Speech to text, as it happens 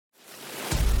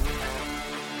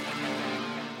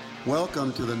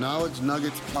Welcome to the Knowledge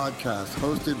Nuggets podcast,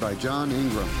 hosted by John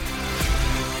Ingram.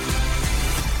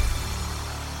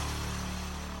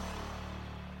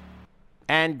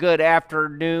 And good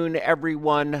afternoon,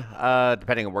 everyone,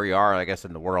 depending on where you are, I guess,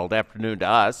 in the world. Afternoon to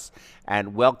us.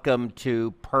 And welcome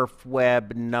to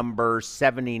PerfWeb number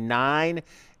 79.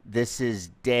 This is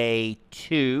day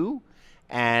 2.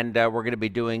 And we're going to be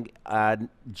doing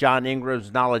John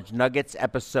Ingram's Knowledge Nuggets,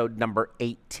 episode number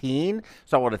 18.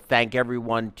 So I want to thank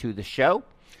everyone to the show.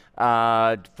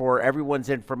 For everyone's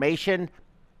information,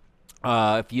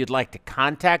 if you'd like to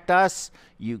contact us,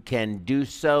 you can do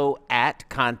so at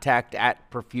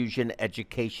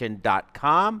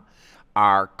contact@perfusioneducation.com.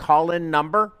 Our call-in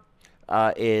number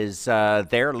is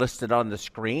there listed on the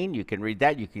screen. You can read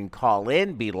that. You can call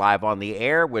in, be live on the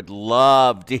air. Would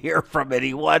love to hear from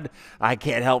anyone. I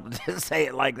can't help to say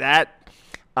it like that.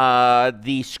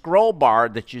 The scroll bar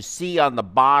that you see on the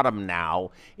bottom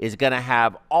now is going to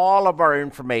have all of our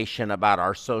information about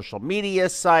our social media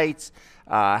sites,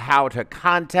 how to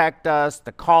contact us,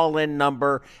 the call-in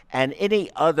number, and any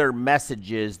other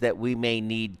messages that we may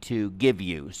need to give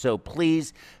you. So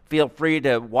please feel free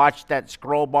to watch that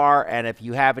scroll bar, and if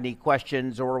you have any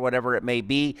questions or whatever it may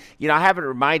be, I haven't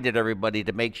reminded everybody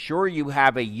to make sure you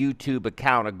have a YouTube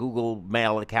account, a Google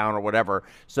Mail account or whatever,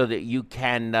 so that you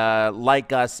can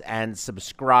like us and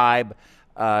subscribe,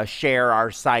 share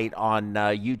our site on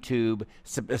YouTube,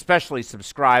 especially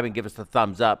subscribe and give us the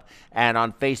thumbs up. And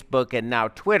on Facebook and now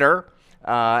Twitter,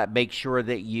 make sure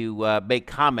that you make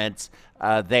comments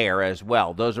there as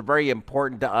well. Those are very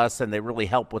important to us, and they really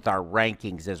help with our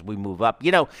rankings as we move up.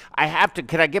 Let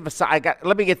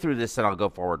me get through this and I'll go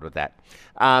forward with that.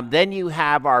 Then you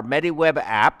have our MediWeb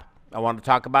app. I want to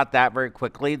talk about that very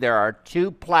quickly. There are two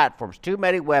platforms, two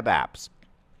MediWeb apps.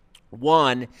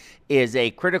 One is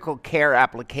a critical care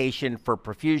application for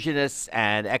perfusionists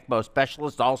and ECMO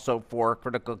specialists, also for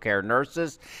critical care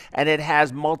nurses, and it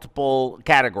has multiple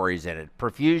categories in it.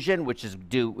 Perfusion, which is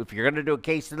if you're going to do a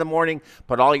case in the morning,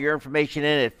 put all your information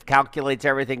in, it calculates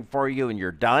everything for you, and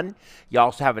you're done. You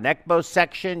also have an ECMO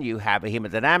section, you have a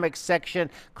hemodynamics section,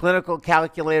 clinical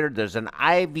calculator, there's an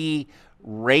IV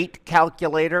rate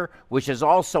calculator, which is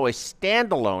also a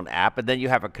standalone app, and then you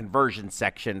have a conversion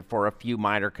section for a few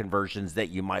minor conversions that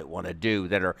you might want to do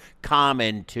that are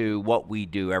common to what we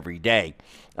do every day.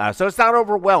 So it's not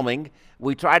overwhelming.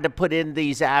 We tried to put in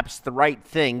these apps the right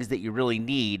things that you really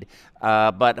need,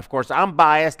 but of course I'm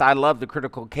biased. I love the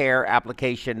critical care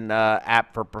application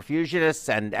app for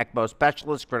perfusionists and ECMO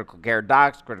specialists, critical care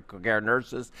docs, critical care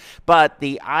nurses, but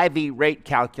the IV rate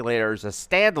calculator is a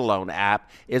standalone app,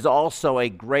 is also a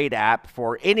great app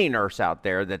for any nurse out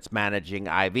there that's managing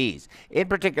IVs, in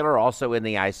particular also in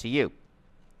the ICU.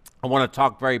 I want to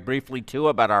talk very briefly, too,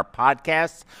 about our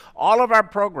podcasts. All of our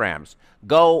programs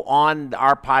go on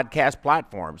our podcast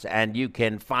platforms, and you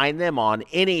can find them on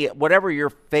whatever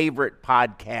your favorite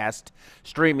podcast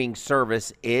streaming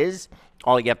service is.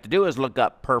 All you have to do is look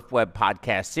up PerfWeb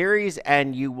Podcast Series,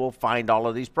 and you will find all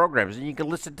of these programs. And you can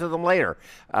listen to them later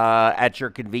at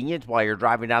your convenience while you're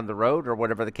driving down the road or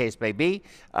whatever the case may be.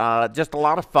 Just a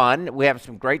lot of fun. We have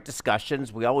some great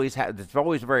discussions. It's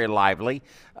always very lively.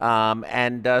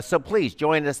 So please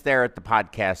join us there at the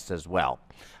podcast as well.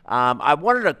 I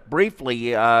wanted to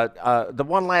briefly, the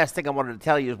one last thing I wanted to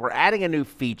tell you is we're adding a new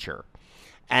feature.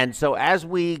 And so as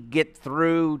we get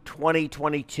through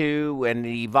 2022 and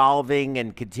evolving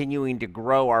and continuing to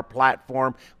grow our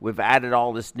platform, we've added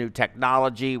all this new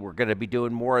technology. We're going to be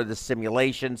doing more of the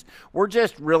simulations. We're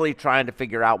just really trying to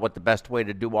figure out what the best way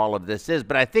to do all of this is.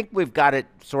 But I think we've got it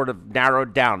sort of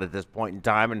narrowed down at this point in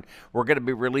time, and we're going to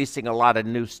be releasing a lot of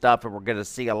new stuff, and we're going to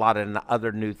see a lot of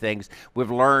other new things.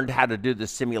 We've learned how to do the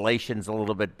simulations a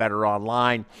little bit better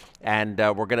online, and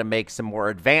we're going to make some more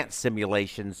advanced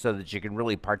simulations so that you can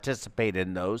really participate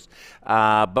in those.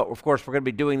 But of course, we're going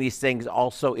to be doing these things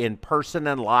also in person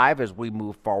and live as we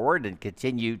move forward and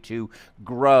continue to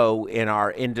grow in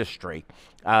our industry.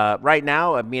 Right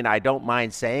now, I don't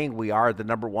mind saying we are the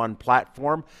 #1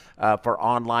 platform for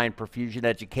online perfusion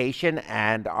education,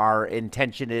 and our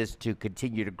intention is to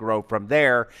continue to grow from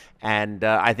there. And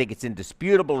I think it's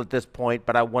indisputable at this point,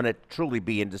 but I want it to truly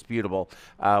be indisputable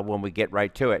when we get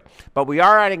right to it. But we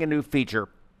are adding a new feature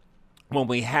when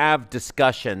we have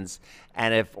discussions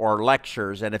or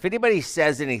lectures, and if anybody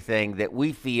says anything that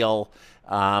we feel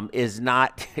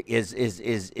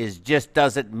just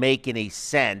doesn't make any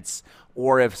sense,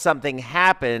 or if something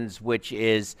happens which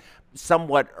is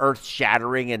somewhat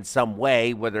earth-shattering in some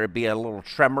way, whether it be a little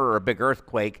tremor or a big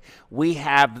earthquake, we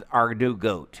have our new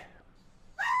goat.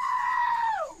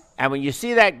 And when you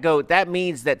see that goat, that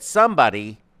means that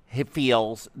somebody he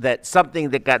feels that something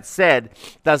that got said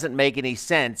doesn't make any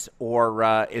sense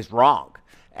or is wrong.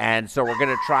 And so we're going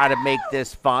to try to make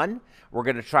this fun. We're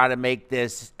going to try to make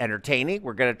this entertaining.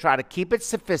 We're going to try to keep it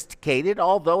sophisticated,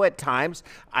 although at times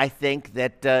I think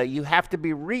that you have to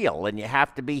be real and you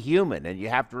have to be human and you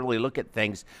have to really look at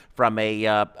things from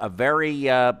a very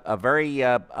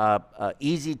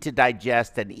easy to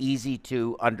digest and easy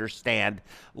to understand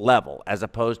level, as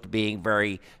opposed to being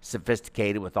very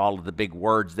sophisticated with all of the big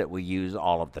words that we use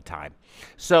all of the time.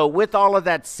 So with all of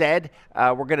that said,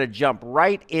 we're going to jump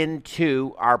right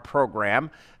into our program.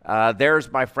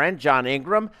 There's my friend John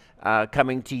Ingram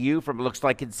coming to you from, looks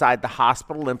like, inside the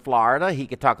hospital in Florida. He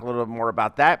could talk a little bit more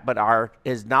about that, but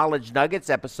his Knowledge Nuggets,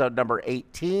 episode number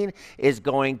 18, is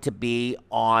going to be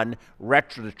on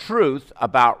the truth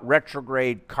about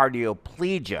retrograde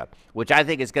cardioplegia, which I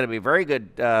think is going to be a very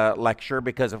good lecture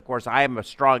because, of course, I am a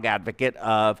strong advocate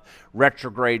of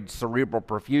retrograde cerebral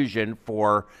perfusion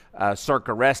for circ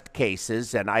arrest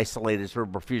cases and isolated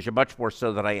cerebral perfusion, much more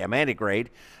so than I am antegrade.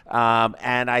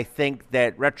 And I think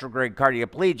that retrograde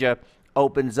cardioplegia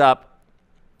opens up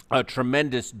a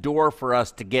tremendous door for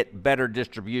us to get better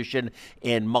distribution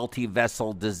in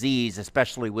multi-vessel disease,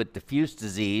 especially with diffuse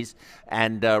disease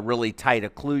and really tight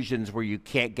occlusions where you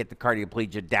can't get the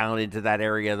cardioplegia down into that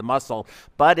area of the muscle.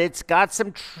 But it's got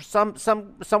some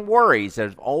worries.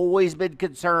 There's always been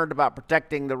concerned about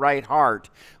protecting the right heart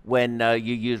when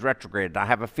you use retrograde. I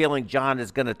have a feeling John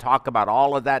is going to talk about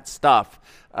all of that stuff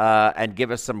and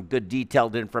give us some good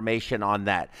detailed information on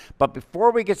that. But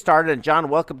before we get started, and John,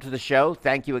 welcome to the show.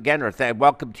 Thank you again, or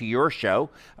welcome to your show.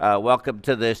 Welcome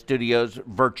to the studios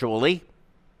virtually.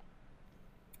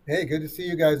 Hey, good to see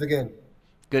you guys again.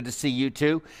 Good to see you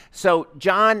too. So,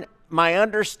 John, my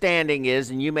understanding is,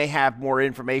 and you may have more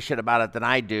information about it than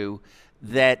I do,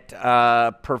 that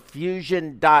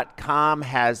Perfusion.com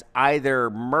has either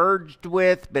merged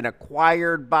with, been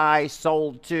acquired by,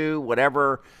 sold to,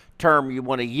 whatever term you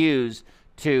want to use,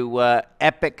 to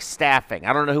Epic Staffing.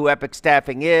 I don't know who Epic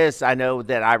Staffing is. I know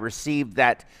that I received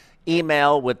that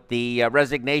email with the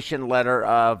resignation letter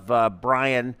of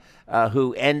Brian,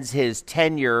 who ends his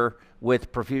tenure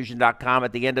with Perfusion.com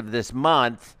at the end of this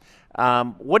month.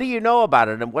 What do you know about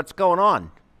it and what's going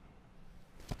on?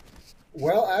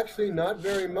 Well, actually, not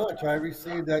very much. I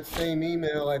received that same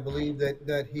email, I believe,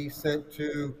 that he sent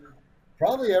to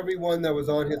probably everyone that was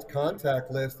on his contact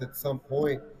list at some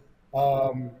point.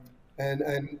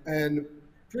 And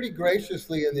pretty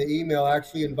graciously in the email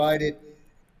actually invited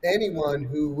anyone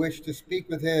who wished to speak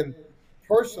with him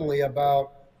personally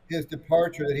about his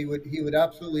departure, that he would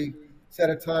absolutely set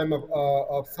a time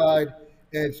aside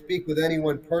and speak with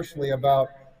anyone personally about,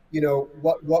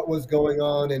 what was going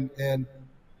on and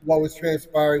what was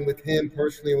transpiring with him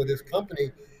personally and with his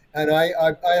company. And I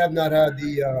have not had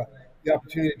the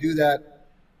opportunity to do that.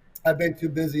 I've been too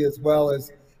busy as well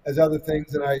as other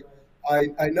things, and I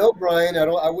know Brian.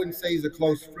 I wouldn't say he's a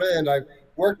close friend. I've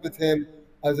worked with him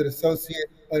as an associate,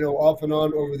 off and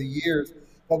on over the years.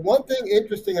 But one thing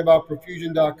interesting about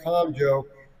Perfusion.com, Joe,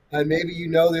 and maybe you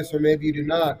know this or maybe you do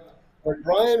not, when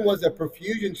Brian was a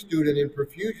perfusion student in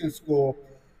perfusion school,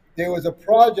 there was a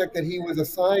project that he was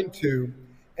assigned to,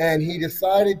 and he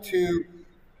decided to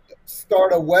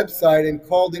start a website and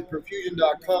called it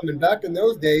Perfusion.com. And back in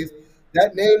those days,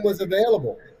 that name was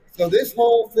available. So this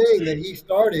whole thing that he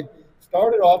started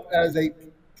off as a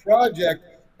project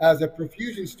as a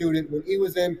perfusion student when he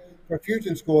was in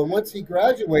perfusion school. And once he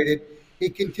graduated, he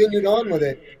continued on with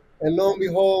it. And lo and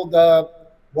behold,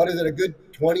 what is it, a good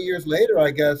 20 years later,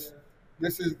 I guess,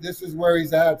 this is where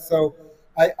he's at. So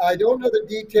I don't know the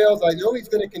details. I know he's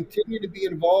going to continue to be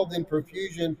involved in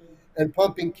perfusion and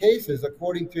pumping cases,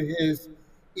 according to his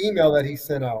email that he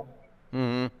sent out.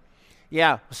 Mm-hmm.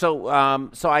 Yeah. So,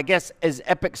 so I guess is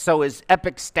Epic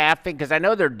Staffing, because I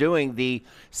know they're doing the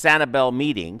Sanibel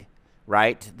meeting,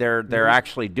 right? They're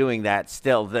actually doing that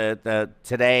still the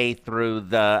today through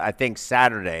I think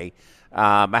Saturday.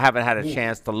 I haven't had a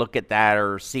chance to look at that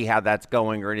or see how that's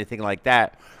going or anything like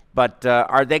that. But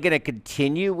are they going to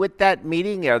continue with that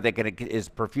meeting? Is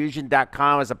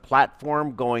Perfusion.com as a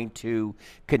platform going to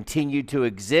continue to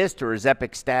exist, or is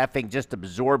Epic Staffing just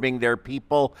absorbing their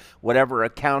people, whatever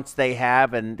accounts they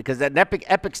have? And because that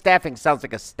Epic Staffing sounds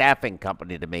like a staffing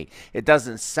company to me. It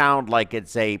doesn't sound like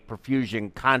it's a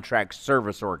perfusion contract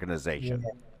service organization.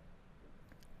 Yeah.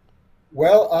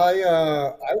 Well,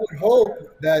 I would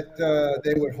hope that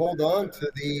they would hold on to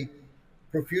the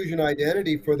perfusion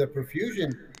identity for the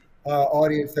perfusion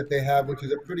audience that they have, which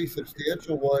is a pretty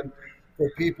substantial one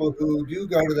for people who do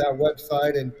go to that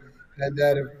website and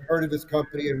that have heard of his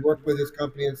company and worked with his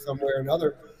company in some way or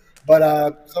another.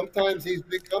 But sometimes these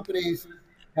big companies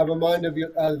have a mind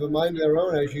have a mind of their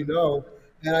own, as you know,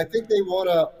 and I think they want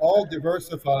to all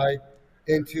diversify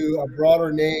into a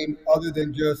broader name other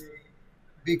than just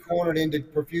be cornered into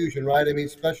perfusion, right? I mean,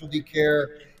 specialty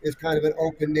care is kind of an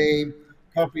open name.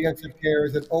 Comprehensive care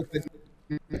is an open,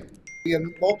 a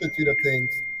multitude of things.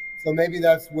 So maybe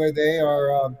that's where they are,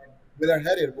 where they're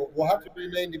headed. We'll have to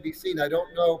remain to be seen. I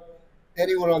don't know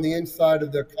anyone on the inside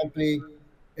of the company,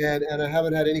 and I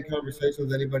haven't had any conversation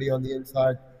with anybody on the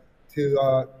inside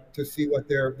to see what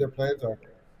their plans are.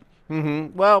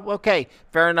 Well, okay,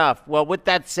 fair enough. Well, with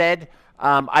that said,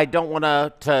 I don't want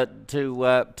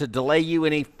to delay you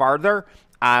any farther.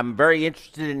 I'm very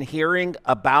interested in hearing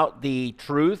about the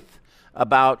truth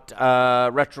about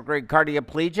retrograde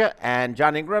cardioplegia. And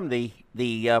John Ingram, the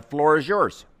floor is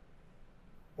yours.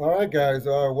 All right, guys.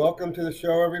 Welcome to the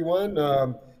show, everyone.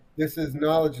 This is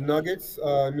Knowledge Nuggets.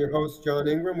 I'm your host, John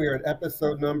Ingram. We are at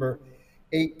episode number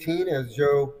 18, as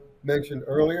Joe mentioned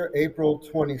earlier, April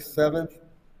 27th,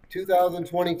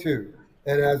 2022.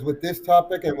 And as with this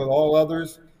topic and with all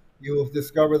others, you will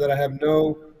discover that I have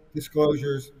no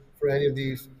disclosures for any of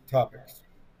these topics.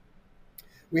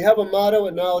 We have a motto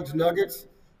at Knowledge Nuggets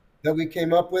that we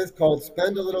came up with called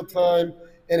spend a little time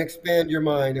and expand your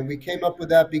mind. And we came up with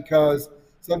that because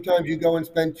sometimes you go and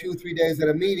spend 2 or 3 days at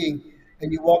a meeting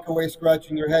and you walk away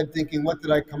scratching your head thinking, what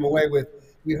did I come away with?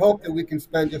 We hope that we can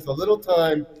spend just a little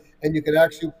time and you can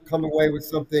actually come away with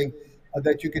something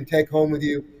that you can take home with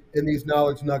you in these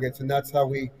knowledge nuggets. And that's how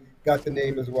we got the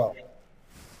name as well.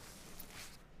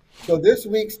 So this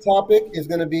week's topic is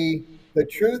going to be the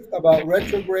truth about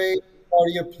retrograde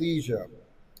cardioplegia.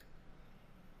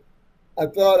 I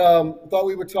thought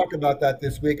we would talk about that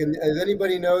this week. And as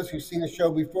anybody knows who's seen the show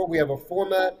before, we have a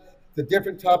format, it's a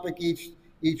different topic each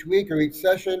week or each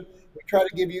session. We try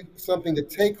to give you something to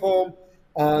take home,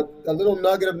 a little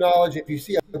nugget of knowledge. If you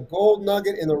see a gold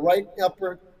nugget in the right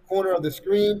upper corner of the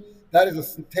screen, that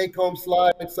is a take-home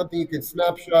slide. It's something you can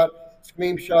snapshot,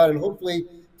 screenshot, and hopefully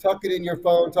tuck it in your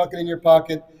phone, tuck it in your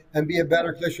pocket, and be a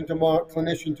better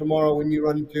clinician tomorrow when you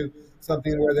run into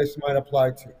something where this might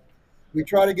apply to. We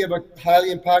try to give a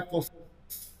highly impactful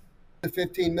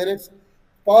 15 minutes.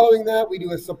 Following that, we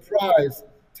do a surprise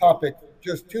topic,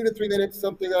 just 2 to 3 minutes,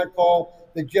 something I call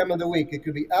the gem of the week. It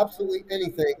could be absolutely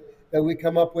anything that we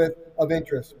come up with of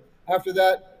interest. After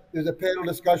that, there's a panel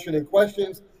discussion and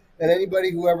questions, and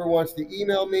anybody who ever wants to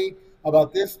email me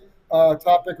about this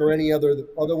topic or any other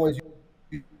ones,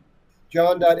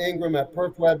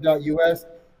 john.ingram@perfweb.us.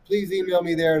 Please email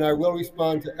me there, and I will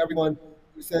respond to everyone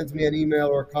who sends me an email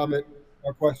or a comment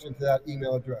or question to that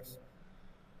email address.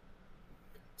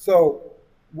 So,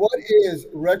 what is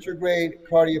retrograde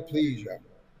cardioplegia?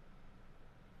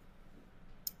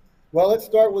 Well, let's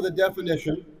start with a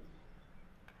definition.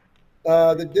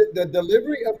 The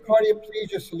delivery of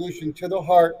cardioplegia solution to the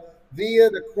heart via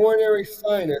the coronary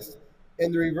sinus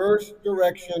in the reverse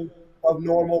direction of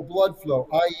normal blood flow,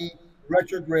 i.e.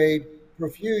 retrograde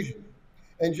perfusion.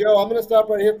 And Joe, I'm going to stop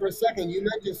right here for a second. You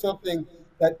mentioned something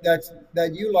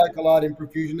that you like a lot in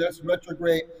perfusion. That's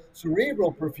retrograde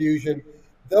cerebral perfusion.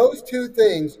 Those two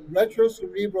things,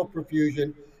 retrocerebral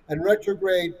perfusion and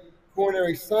retrograde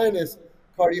coronary sinus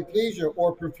cardioplegia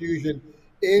or perfusion,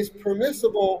 is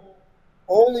permissible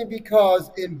only because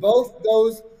in both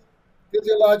those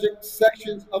physiologic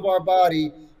sections of our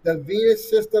body, the venous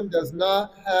system does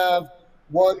not have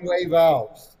one-way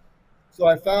valves. So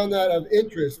I found that of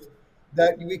interest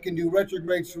that we can do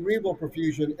retrograde cerebral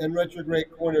perfusion and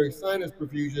retrograde coronary sinus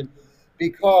perfusion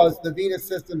because the venous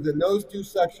systems in those two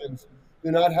sections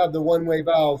do not have the one-way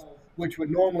valves, which would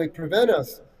normally prevent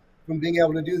us from being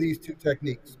able to do these two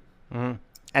techniques. Mm-hmm.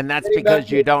 And that's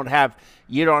because you don't have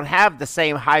the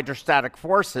same hydrostatic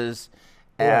forces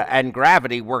and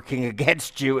gravity working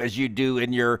against you as you do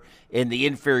in the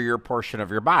inferior portion of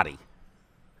your body.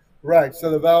 Right. So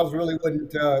the valves really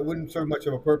wouldn't serve much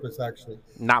of a purpose, actually.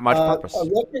 Not much purpose.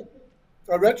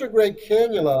 A retrograde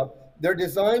cannula, they're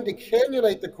designed to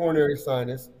cannulate the coronary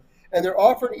sinus, and they're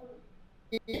offered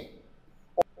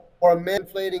or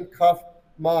inflating cuff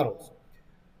models.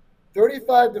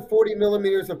 35 to 40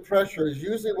 millimeters of pressure is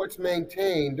usually what's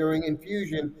maintained during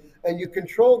infusion, and you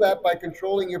control that by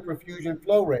controlling your perfusion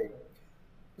flow rate.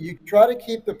 You try to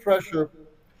keep the pressure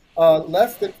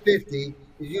less than 50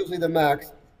 is usually the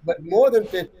max, but more than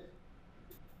 50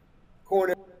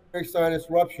 coronary sinus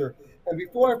rupture. And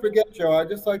before I forget, Joe, I'd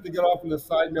just like to get off on a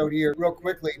side note here real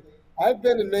quickly. I've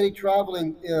been in many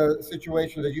traveling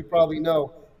situations, as you probably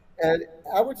know, and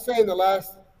I would say in the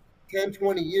last 10,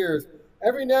 20 years,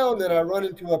 every now and then I run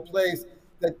into a place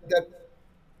that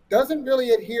doesn't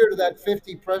really adhere to that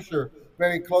 50 pressure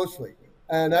very closely.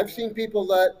 And I've seen people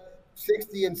let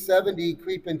 60 and 70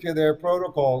 creep into their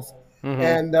protocols. Mm-hmm.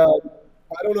 And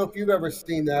I don't know if you've ever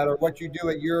seen that or what you do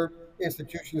at your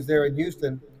institutions there in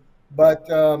Houston, but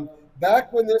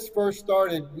back when this first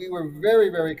started, we were very,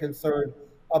 very concerned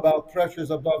about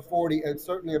pressures above 40 and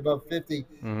certainly above 50.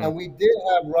 Mm-hmm. And we did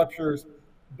have ruptures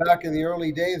back in the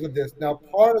early days of this. Now,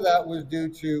 part of that was due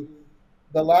to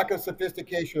the lack of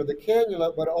sophistication of the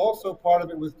cannula, but also part of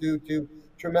it was due to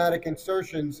traumatic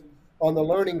insertions on the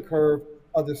learning curve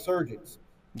of the surgeons.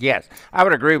 Yes, I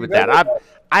would agree with that.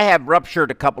 I have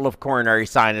ruptured a couple of coronary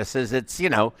sinuses. It's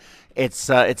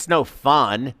it's no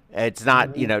fun. It's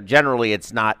not generally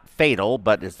it's not fatal,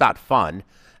 but it's not fun,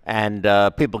 and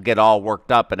people get all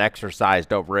worked up and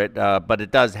exercised over it. But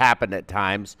it does happen at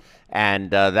times,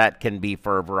 and that can be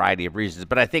for a variety of reasons.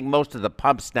 But I think most of the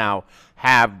pumps now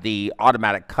have the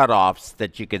automatic cutoffs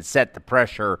that you can set the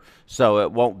pressure so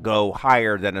it won't go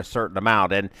higher than a certain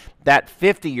amount. And that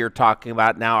 50 you're talking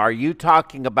about now, are you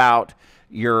talking about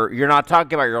you're not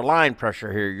talking about your line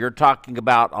pressure here. You're talking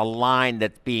about a line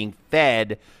that's being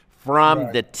fed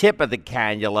from the tip of the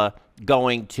cannula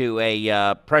going to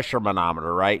a pressure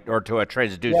manometer, right? Or to a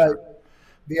transducer. Right.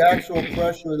 The actual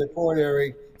pressure in the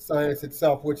coronary sinus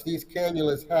itself, which these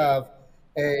cannulas have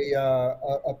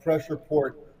a pressure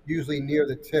port usually near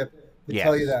the tip to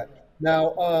tell you that.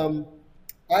 Now,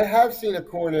 I have seen a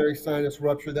coronary sinus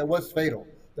rupture that was fatal.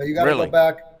 Now you got to go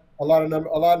back a lot of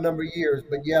number of years,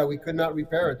 but yeah, we could not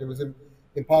repair it. It was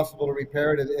impossible to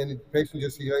repair it, and the patient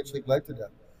just eventually bled to death.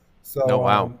 So, oh,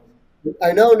 wow.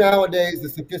 I know nowadays the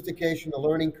sophistication, the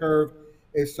learning curve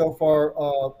is so far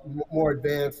more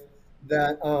advanced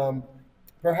that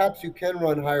perhaps you can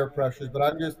run higher pressures,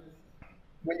 but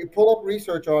when you pull up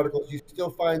research articles, you still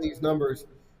find these numbers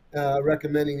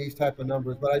recommending these type of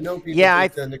numbers. But I know people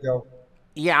tend to go.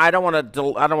 Yeah, I don't want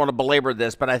to belabor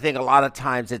this, but I think a lot of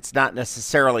times it's not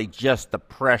necessarily just the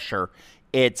pressure.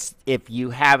 It's if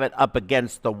you have it up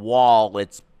against the wall,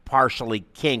 it's partially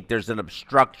kinked. There's an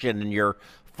obstruction, and you're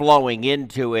flowing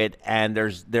into it, and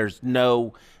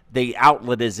the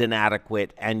outlet is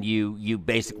inadequate, and you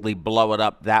basically blow it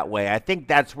up that way. I think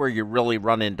that's where you really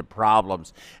run into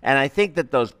problems, and I think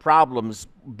that those problems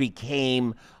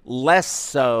became less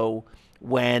so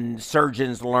when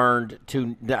surgeons learned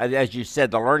to, as you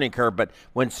said, the learning curve, but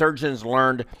when surgeons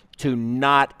learned to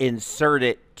not insert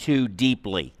it too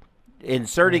deeply.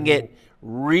 Inserting it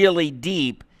really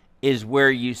deep is where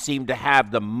you seem to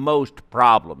have the most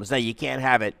problems. Now, you can't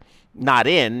have it not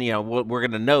in, we're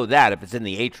going to know that if it's in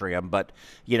the atrium, but,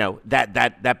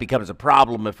 that becomes a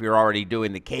problem if you're already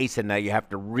doing the case and now you have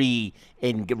to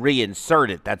reinsert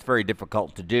it. That's very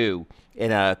difficult to do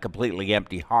in a completely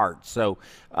empty heart. So,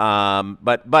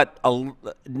 but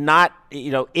not,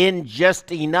 in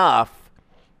just enough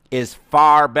is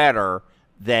far better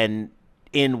than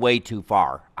in way too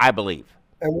far, I believe.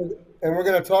 And we're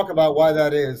going to talk about why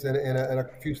that is in a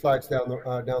few slides down the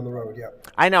road. Yeah.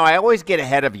 I know. I always get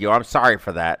ahead of you. I'm sorry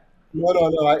for that. No.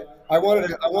 I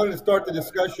wanted to start the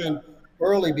discussion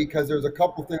early because there's a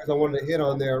couple things I wanted to hit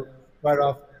on there right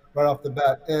off the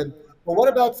bat. But what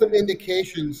about some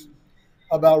indications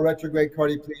about retrograde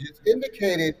cardioplegia? It's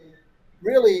indicated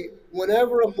really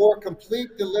whenever a more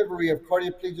complete delivery of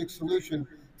cardioplegic solution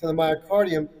to the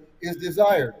myocardium is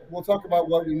desired. We'll talk about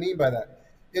what we mean by that.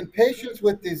 In patients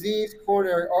with diseased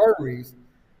coronary arteries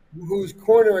whose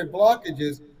coronary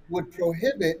blockages would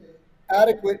prohibit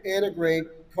adequate antegrade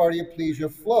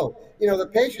cardioplegia flow. The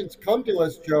patients come to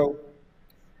us, Joe,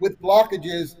 with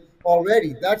blockages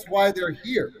already. That's why they're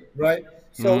here, right?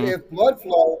 So if blood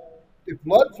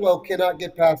flow cannot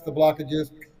get past the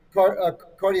blockages,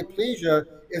 cardioplegia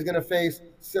is going to face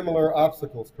similar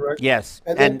obstacles, correct? Yes.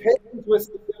 And then patients with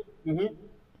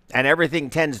and everything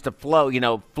tends to flow.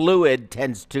 Fluid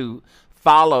tends to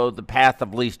follow the path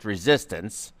of least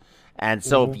resistance. And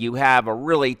so if you have a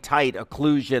really tight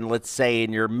occlusion, let's say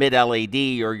in your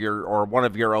mid-LAD or one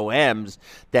of your OMs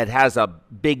that has a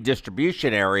big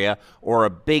distribution area or a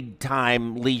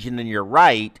big-time lesion in your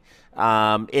right,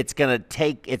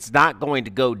 it's not going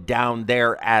to go down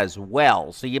there as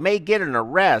well. So you may get an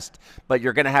arrest, but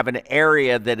you're going to have an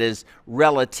area that is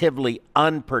relatively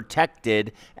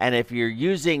unprotected. And if you're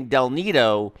using Del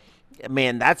Nido,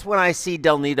 man, that's when I see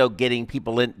Del Nido getting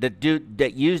people in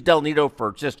that use Del Nido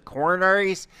for just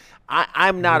coronaries.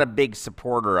 I'm not a big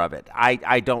supporter of it.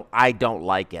 I don't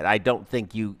like it. I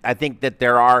think that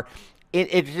there are.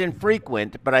 It's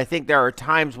infrequent, but I think there are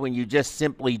times when you just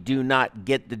simply do not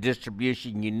get the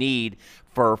distribution you need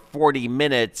for 40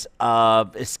 minutes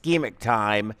of ischemic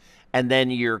time, and then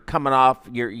you're coming off,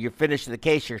 you're finishing the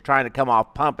case, you're trying to come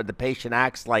off pump, and the patient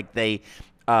acts like they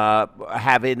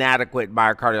have inadequate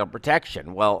myocardial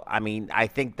protection. Well, I mean, I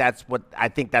think that's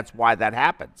why that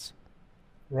happens.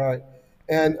 Right.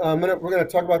 And we're going to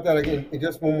talk about that again in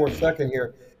just one more second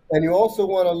here. And you also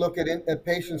want to look at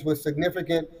patients with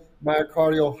significant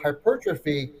myocardial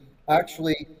hypertrophy.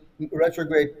 Actually,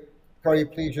 retrograde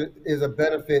cardioplegia is a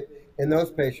benefit in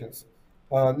those patients.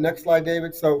 Next slide,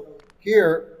 David. So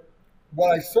here,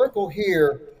 what I circle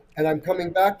here, and I'm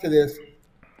coming back to this,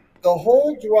 the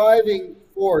whole driving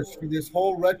force for this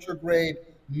whole retrograde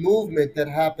movement that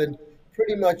happened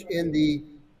pretty much in the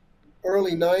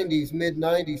early 90s, mid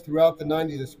 90s, throughout the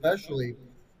 90s especially,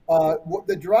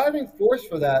 the driving force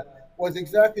for that was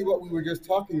exactly what we were just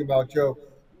talking about, Joe.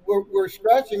 We're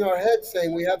scratching our heads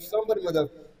saying we have somebody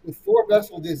with four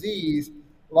vessel disease,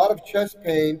 a lot of chest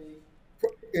pain,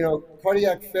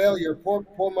 cardiac failure, poor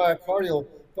myocardial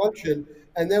function,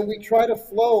 and then we try to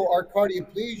flow our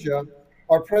cardioplegia,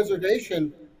 our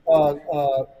preservation,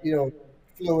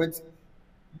 fluids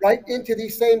right into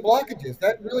these same blockages.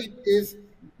 That really is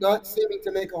not seeming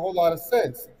to make a whole lot of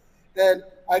sense. And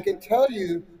I can tell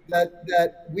you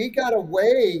that we got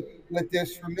away with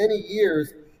this for many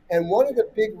years. And one of the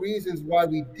big reasons why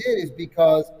we did is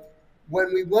because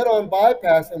when we went on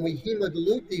bypass and we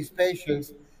hemodilute these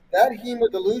patients, that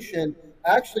hemodilution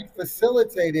actually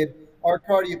facilitated our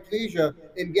cardioplegia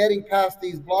in getting past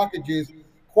these blockages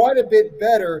quite a bit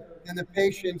better than the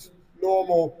patient's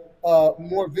normal,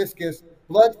 more viscous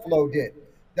blood flow did.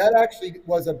 That actually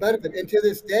was a benefit. And to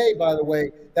this day, by the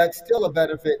way, that's still a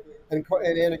benefit in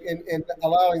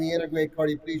allowing the integrated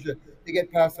cardioplegia to get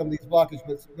past some of these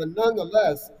blockages. But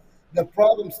nonetheless, the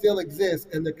problem still exists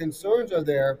and the concerns are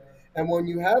there. And when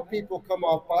you have people come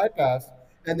off bypass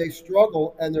and they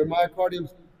struggle and their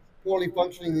myocardium's poorly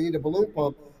functioning, they need a balloon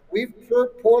pump, we've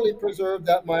poorly preserved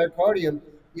that myocardium,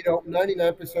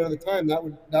 99% of the time. That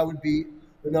would be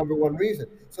the number one reason.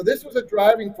 So this was a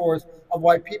driving force of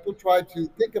why people tried to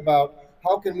think about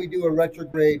how can we do a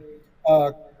retrograde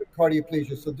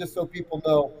cardioplegia. So just so people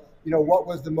know, what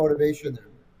was the motivation there.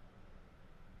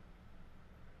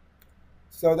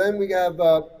 So then we have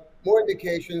more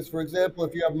indications. For example,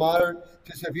 if you have moderate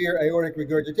to severe aortic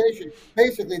regurgitation,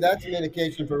 basically that's an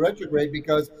indication for retrograde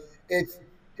because it's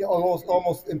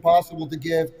almost impossible to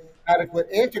give adequate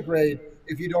antegrade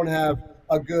if you don't have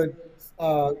a good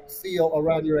seal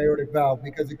around your aortic valve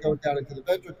because it goes down into the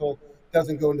ventricle,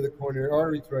 doesn't go into the coronary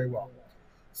arteries very well.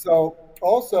 So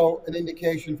also an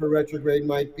indication for retrograde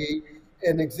might be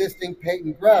an existing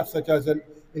patent graft, such as an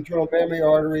internal mammary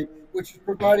artery, which is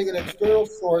providing an external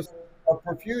source of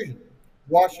perfusion,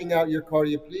 washing out your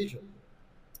cardioplegia.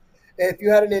 And if you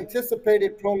had an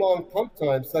anticipated prolonged pump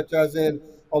time, such as in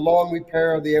a long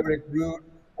repair of the aortic root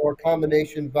or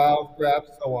combination valve graft,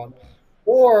 so on,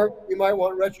 or you might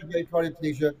want retrograde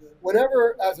cardioplegia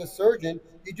whenever, as a surgeon,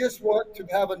 you just want to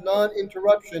have a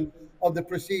non-interruption of the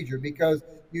procedure because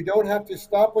you don't have to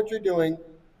stop what you're doing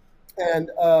and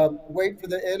wait for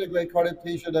the antegrade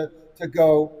cardioplegia to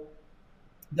go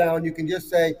down. You can just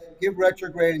say, give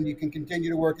retrograde, and you can continue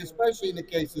to work, especially in the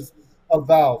cases of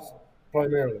valves,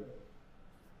 primarily.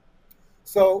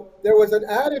 So there was an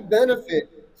added benefit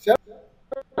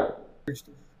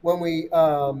when we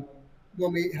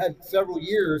had several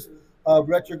years of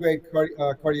retrograde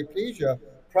cardioplegia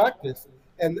practice.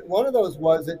 And one of those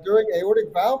was that during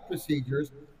aortic valve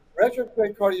procedures,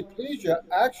 retrograde cardioplegia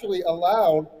actually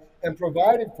allowed and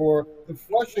provided for the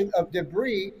flushing of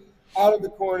debris out of the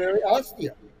coronary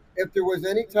ostia. If there was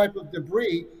any type of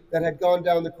debris that had gone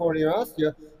down the coronary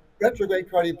ostia, retrograde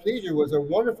cardioplegia was a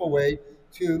wonderful way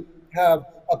to have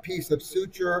a piece of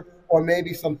suture or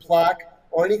maybe some plaque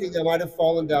or anything that might have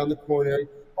fallen down the coronary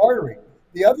artery.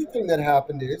 The other thing that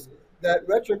happened is that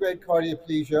retrograde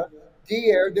cardioplegia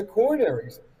de-aired the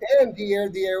coronaries and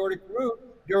de-aired the aortic root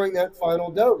during that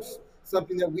final dose,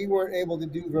 something that we weren't able to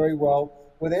do very well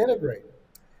with antegrade.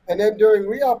 And then during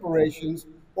reoperations,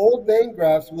 old vein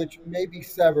grafts, which may be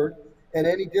severed, and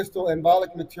any distal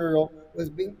embolic material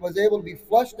was able to be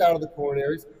flushed out of the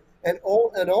coronaries and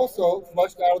also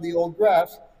flushed out of the old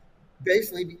grafts,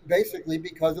 basically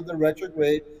because of the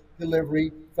retrograde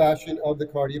delivery fashion of the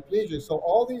cardioplegia. So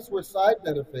all these were side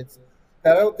benefits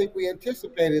that I don't think we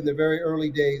anticipated in the very early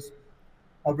days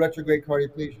of retrograde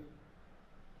cardioplegia.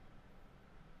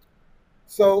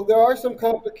 So there are some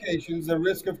complications, the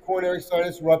risk of coronary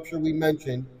sinus rupture we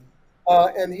mentioned.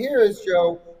 And here is,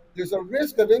 Joe, there's a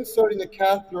risk of inserting the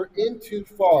catheter in too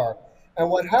far. And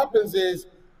what happens is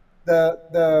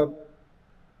the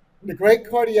great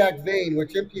cardiac vein,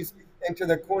 which empties into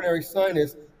the coronary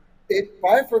sinus, it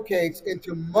bifurcates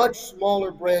into much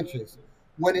smaller branches.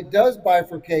 When it does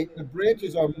bifurcate, the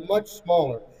branches are much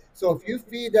smaller. So if you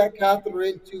feed that catheter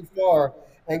in too far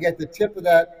and get the tip of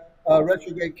that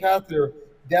retrograde catheter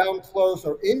down close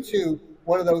or into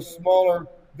one of those smaller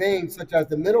veins, such as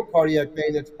the middle cardiac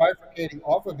vein that's bifurcating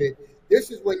off of it,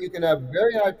 this is when you can have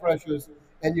very high pressures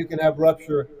and you can have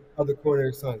rupture of the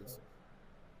coronary sinus.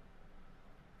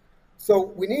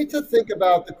 So we need to think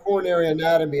about the coronary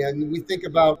anatomy, and we think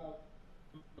about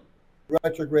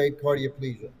retrograde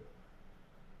cardioplegia.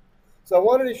 So I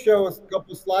wanted to show us a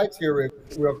couple slides here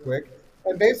real quick.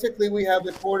 And basically we have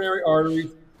the coronary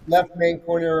arteries, left main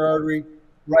coronary artery,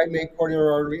 right main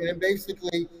coronary artery, and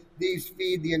basically these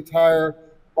feed the entire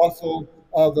muscle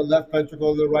of the left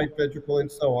ventricle, the right ventricle,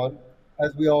 and so on,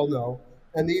 as we all know.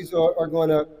 And these are going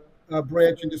to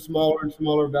branch into smaller and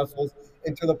smaller vessels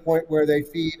until the point where they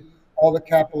feed all the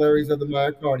capillaries of the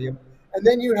myocardium. And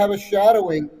then you have a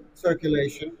shadowing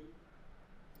circulation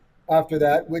after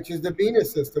that, which is the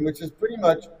venous system, which is pretty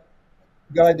much,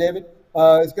 go ahead, David,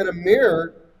 is going to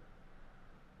mirror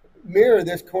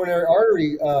this coronary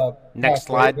artery. Next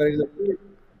slide.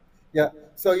 Yeah.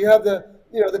 So you have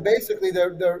basically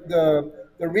the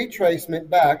retracement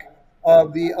back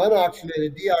of the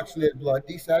unoxygenated, deoxygenated blood,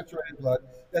 desaturated blood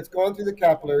that's gone through the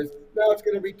capillaries. Now it's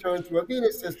going to return through a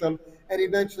venous system and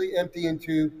eventually empty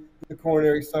into the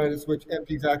coronary sinus, which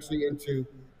empties actually into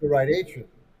the right atrium.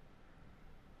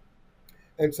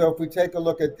 And so if we take a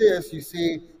look at this, you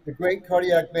see the great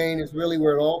cardiac vein is really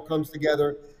where it all comes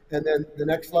together. And then the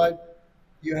next slide,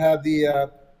 you have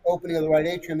the opening of the right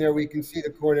atrium there where you can see the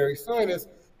coronary sinus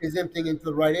is emptying into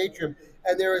the right atrium.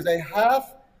 And there is a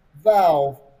half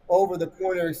valve over the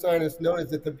coronary sinus known as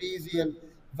the Perfusion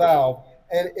valve.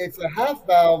 And it's a half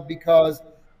valve because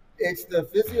it's the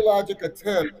physiologic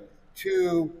attempt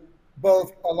to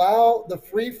both allow the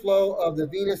free flow of the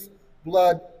venous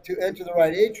blood to enter the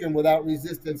right atrium without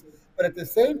resistance, but at the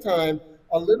same time,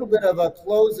 a little bit of a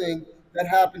closing that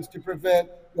happens to prevent,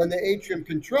 when the atrium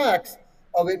contracts,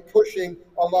 of it pushing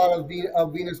a lot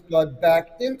of venous blood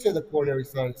back into the coronary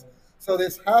sinus. So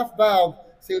this half valve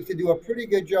seems to do a pretty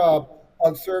good job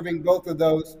of serving both of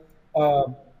those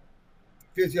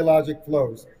physiologic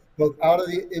flows, both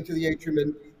into the atrium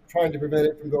and trying to prevent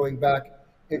it from going back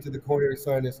into the coronary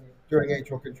sinus during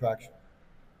atrial contraction.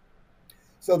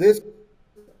 So this,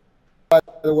 by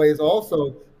the way, is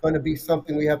also going to be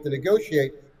something we have to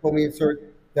negotiate when we insert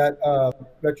that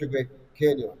retrograde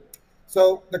cannula.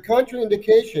 So the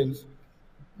contraindications,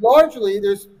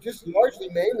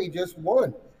 mainly just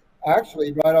one,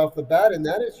 actually, right off the bat, and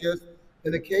that is just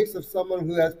in the case of someone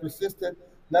who has persistent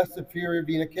left superior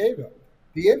vena cava.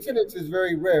 The incidence is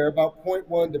very rare, about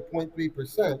 0.1 to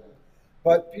 0.3%,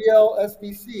 but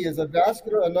PLSVC is a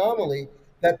vascular anomaly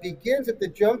that begins at the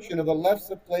junction of the left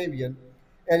subclavian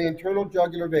and the internal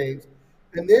jugular veins.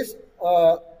 And this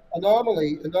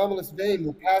anomalous vein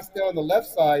will pass down the left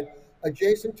side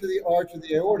adjacent to the arch of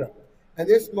the aorta. And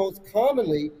this most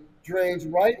commonly drains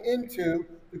right into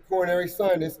the coronary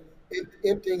sinus,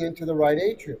 emptying into the right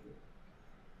atrium.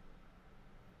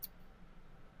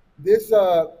 This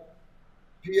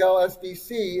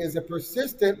PLSVC is a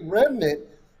persistent remnant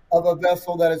of a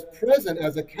vessel that is present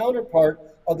as a counterpart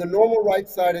of the normal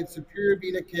right-sided superior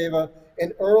vena cava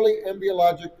in early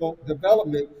embryological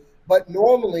development, but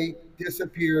normally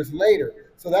disappears later.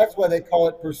 So that's why they call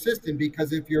it persistent,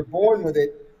 because if you're born with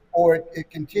it or it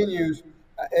continues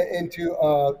into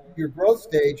your growth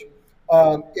stage,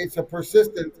 it's a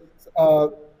persistent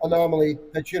anomaly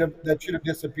that should have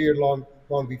disappeared long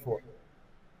before.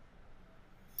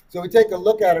 So we take a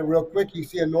look at it real quick. You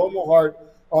see a normal heart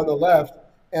on the left,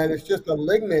 and it's just a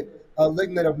ligament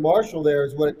of Marshall there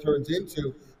is what it turns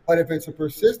into. But if it's a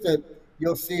persistent,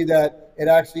 you'll see that it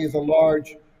actually is a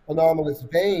large anomalous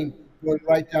vein going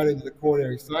right down into the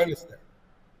coronary sinus there.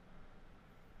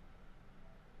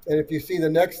 And if you see the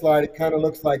next slide, it kind of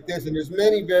looks like this. And there's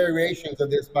many variations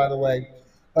of this, by the way.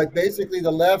 But basically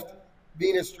the left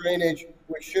venous drainage,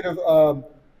 which should have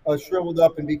shriveled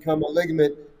up and become a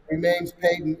ligament, remains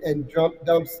patent and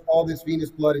dumps all this venous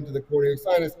blood into the coronary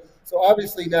sinus. So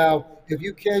obviously now, if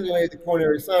you cannulate the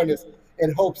coronary sinus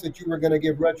in hopes that you were going to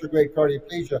give retrograde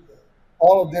cardioplegia,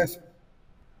 all of this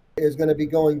is going to be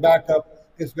going back up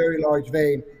this very large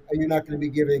vein, and you're not going to be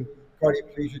giving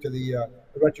cardioplegia to the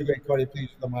retrograde cardioplegia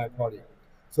to the myocardium.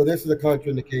 So this is a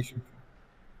contraindication.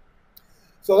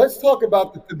 So let's talk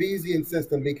about the Perfusion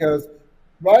system, because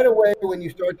right away when you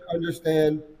start to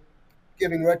understand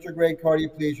giving retrograde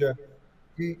cardioplegia,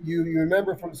 you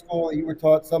remember from school that you were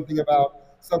taught something about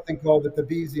something called the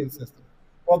Perfusion system.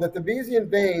 Well, the Perfusion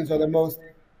veins are the most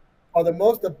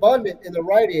abundant in the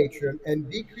right atrium and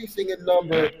decreasing in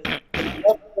number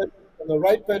in the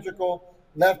right ventricle,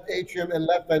 left atrium, and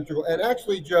left ventricle. And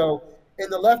actually, Joe, in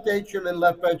the left atrium and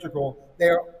left ventricle, they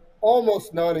are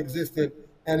almost non-existent,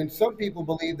 and in some people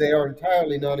believe they are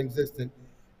entirely non-existent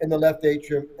in the left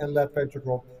atrium and left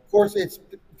ventricle. Of course, it's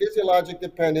physiologic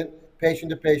dependent, patient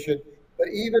to patient, but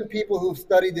even people who've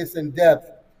studied this in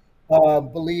depth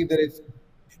believe that it's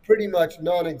pretty much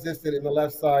non-existent in the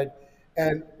left side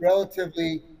and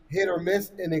relatively hit or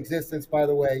miss in existence, by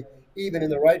the way, even in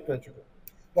the right ventricle.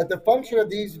 But the function of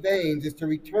these veins is to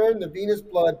return the venous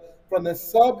blood from the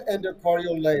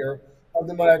subendocardial layer of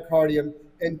the myocardium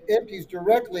and empties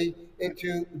directly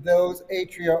into those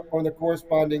atria on the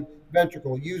corresponding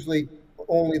ventricle, usually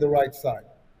only the right side.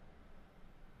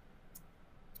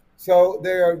 So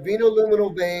there are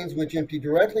venoluminal veins which empty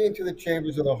directly into the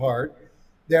chambers of the heart.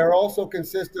 There also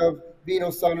consist of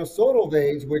venosinusoidal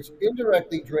veins which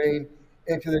indirectly drain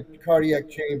into the cardiac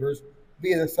chambers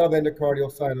via the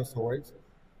subendocardial sinusoids.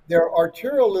 There are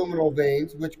arterioluminal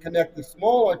veins which connect the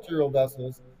small arterial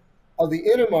vessels of the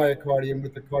inner myocardium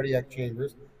with the cardiac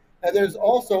chambers. And there's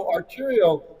also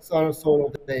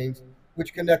arteriosinusoidal veins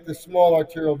which connect the small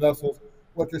arterial vessels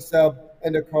with the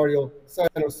subendocardial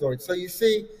sinusoids. So you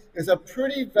see, there's a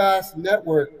pretty vast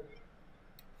network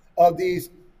of these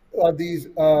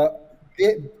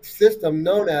system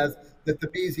known as the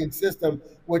Thebesian system,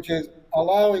 which is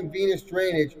allowing venous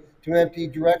drainage to empty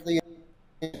directly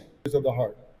into the of the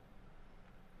heart.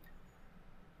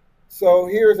 So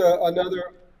here's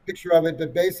another picture of it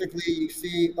that basically you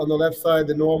see on the left side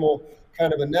the normal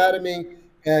kind of anatomy,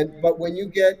 but when you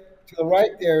get to the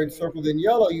right there, encircled in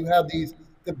yellow, you have these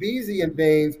Thebesian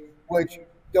veins which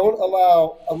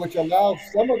allow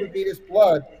some of the venous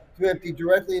blood to empty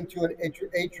directly into an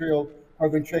atrial or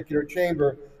ventricular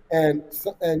chamber and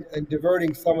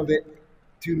diverting some of it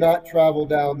to not travel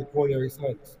down the coronary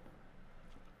sinus.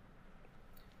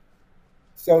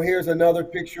 So here's another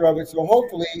picture of it. So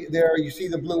hopefully there you see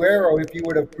the blue arrow. If you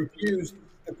were to perfuse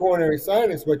the coronary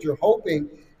sinus, what you're hoping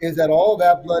is that all of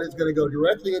that blood is going to go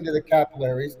directly into the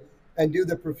capillaries and do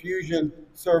the perfusion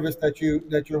service that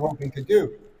you're hoping to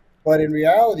do. But in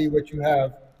reality, what you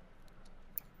have,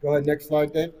 go ahead, next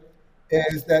slide, Dave,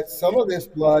 is that some of this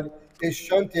blood is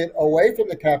shunted away from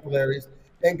the capillaries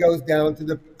and goes down to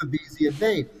the Thebesian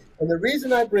vein. And the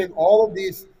reason I bring all of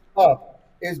these up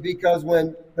is because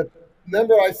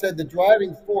remember I said the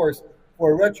driving force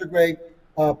for retrograde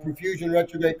perfusion,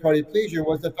 retrograde cardioplegia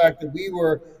was the fact that we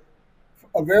were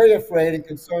very afraid and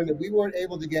concerned that we weren't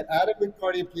able to get adequate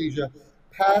cardioplegia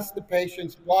past the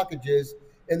patient's blockages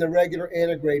in the regular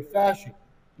antegrade fashion.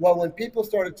 Well, when people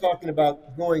started talking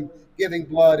about giving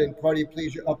blood and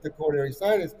cardioplegia up the coronary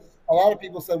sinus, a lot of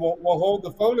people said, well, hold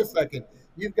the phone a second.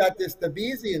 You've got this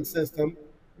Thebesian system,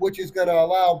 which is going to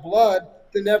allow blood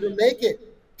to never make it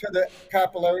to the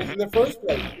capillaries in the first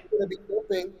place. It's going to be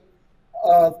dumping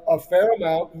a fair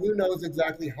amount, who knows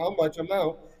exactly how much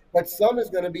amount, but some is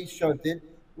going to be shunted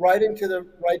right into the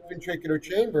right ventricular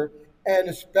chamber, and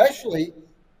especially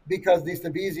because the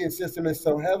Thebesian system is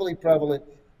so heavily prevalent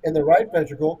in the right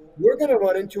ventricle, we're going to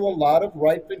run into a lot of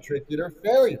right ventricular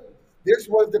failure. This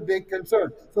was the big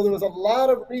concern. So there was a lot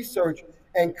of research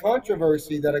and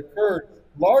controversy that occurred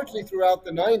largely throughout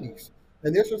the 90s.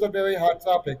 And this was a very hot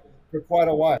topic for quite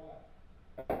a while.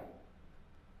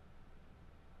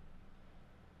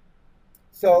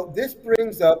 So this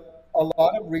brings up a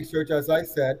lot of research, as I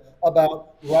said,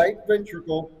 about right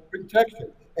ventricle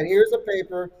protection. And here's a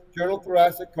paper, Journal of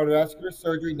Thoracic Cardiovascular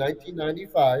Surgery,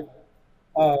 1995.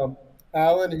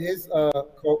 Alan and his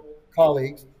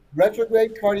colleagues,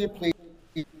 retrograde cardioplegia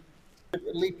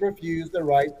perfuse the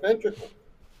right ventricle.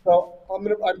 So I'm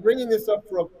bringing this up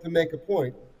to make a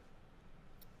point.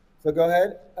 So go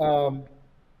ahead.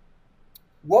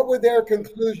 What were their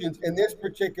conclusions in this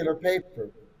particular paper?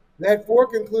 They had 4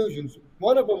 conclusions.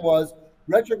 One of them was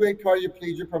retrograde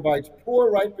cardioplegia provides poor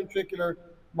right ventricular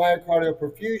myocardial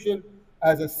perfusion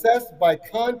as assessed by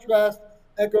contrast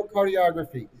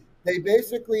echocardiography. They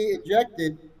basically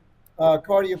injected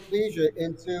cardioplegia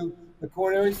into the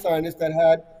coronary sinus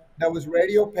that was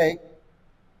radiopaque,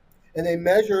 and they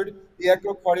measured the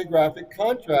echocardiographic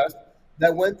contrast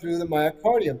that went through the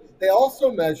myocardium. They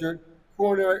also measured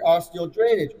coronary osteal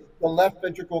drainage, the left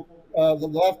ventricle, the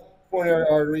left coronary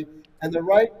artery, and the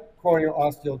right coronary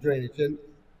osteal drainage. And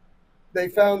they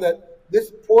found that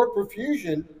this poor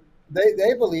perfusion,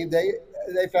 they believe they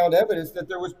found evidence that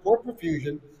there was poor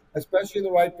perfusion, especially in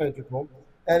the right ventricle,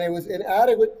 and it was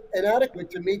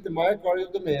inadequate to meet the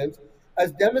myocardial demands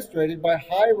as demonstrated by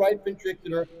high right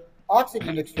ventricular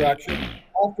oxygen extraction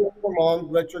after prolonged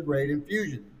retrograde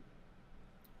infusion.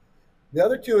 The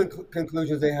other 2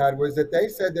 conclusions they had was that they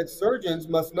said that surgeons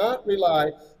must not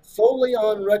rely solely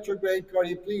on retrograde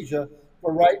cardioplegia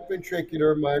for right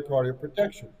ventricular myocardial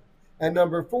protection. And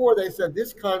number four, they said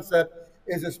this concept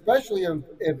is especially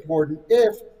important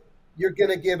if you're going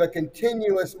to give a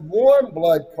continuous warm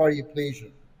blood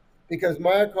cardioplegia, because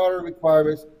myocardial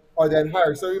requirements are then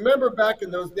higher. So remember back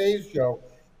in those days, Joe,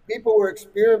 people were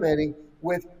experimenting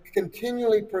with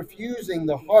continually perfusing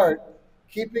the heart,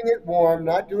 keeping it warm,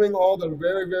 not doing all the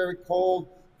very, very cold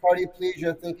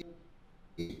cardioplegia, thinking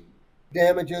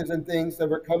damages and things that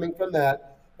were coming from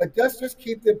that. But just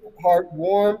keep the heart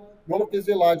warm,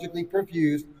 physiologically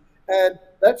perfused, and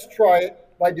let's try it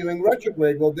by doing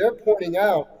retrograde. Well, they're pointing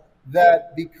out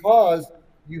that because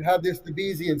you have this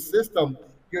Debesian system,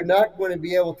 you're not going to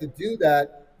be able to do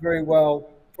that very well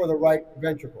for the right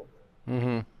ventricle.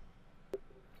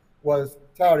 Was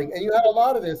touting. And you had a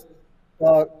lot of this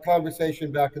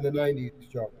conversation back in the 90s,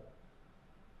 Joe.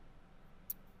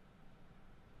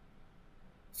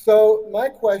 So my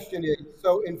question is,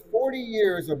 so in 40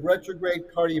 years of retrograde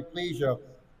cardioplegia,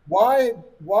 why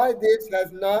this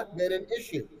has not been an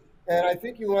issue? And I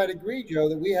think you might agree, Joe,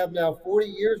 that we have now 40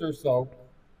 years or so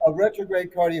of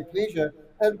retrograde cardioplegia,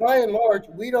 and by and large,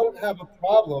 we don't have a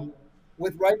problem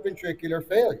with right ventricular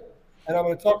failure. And I'm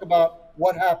going to talk about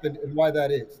what happened and why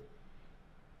that is.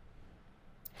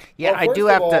 Yeah, well,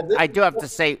 I do have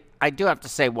to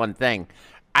say one thing.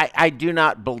 I do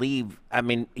not believe, I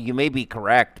mean, you may be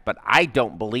correct, but I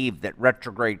don't believe that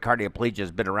retrograde cardioplegia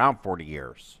has been around 40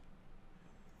 years.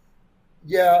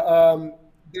 Yeah,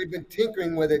 they've been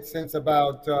tinkering with it since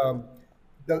about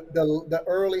the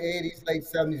early 80s, late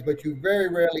 70s, but you very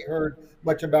rarely heard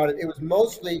much about it. It was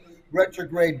mostly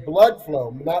retrograde blood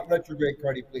flow, not retrograde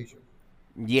cardioplegia.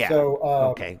 Yeah. So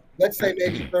okay. Let's say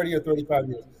maybe 30 or 35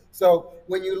 years. So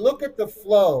when you look at the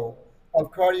flow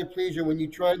of cardioplegia, when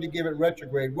you're trying to give it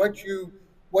retrograde, what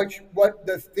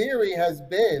the theory has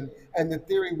been, and the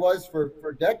theory was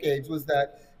for decades, was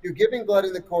that you're giving blood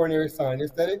in the coronary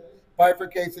sinus, then it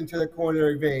bifurcates into the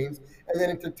coronary veins, and then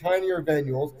into tinier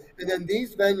venules, and then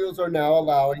these venules are now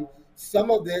allowing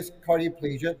some of this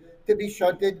cardioplegia to be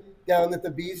shunted down the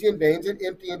Debesian veins and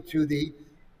empty into the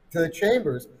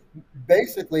chambers,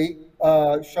 basically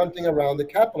shunting around the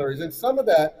capillaries. And some of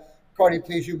that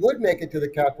cardioplegia would make it to the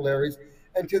capillaries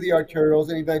and to the arterioles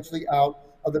and eventually out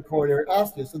of the coronary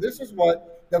osseous. So this is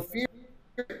what the fear,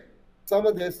 some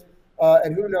of this,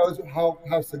 and who knows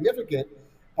how significant,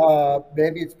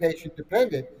 maybe it's patient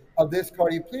dependent, of this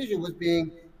cardioplegia was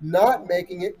being not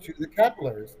making it to the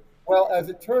capillaries. Well, as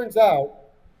it turns out,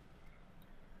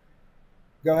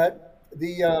 go ahead.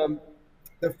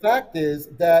 The fact is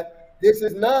that this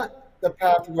is not the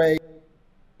pathway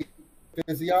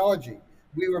physiology.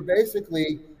 We were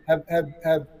basically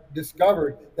have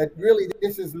discovered that really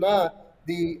this is not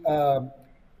the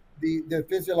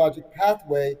physiologic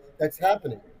pathway that's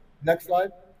happening. Next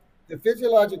slide. The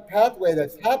physiologic pathway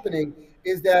that's happening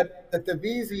is that the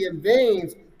Debesian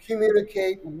veins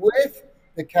communicate with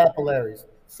the capillaries,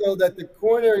 so that the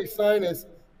coronary sinus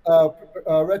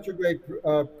retrograde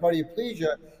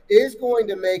cardioplegia is going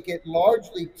to make it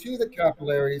largely to the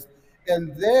capillaries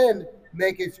and then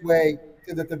make its way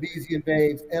to the Debesian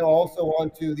veins and also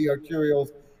onto the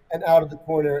arterioles and out of the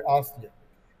coronary osseous.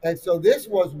 And so this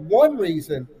was one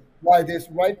reason why this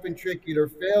right ventricular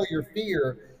failure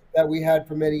fear that we had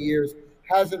for many years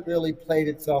hasn't really played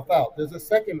itself out. There's a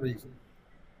second reason.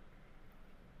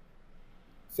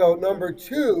 So number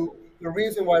two, the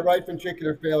reason why right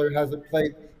ventricular failure hasn't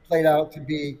played out to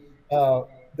be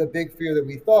the big fear that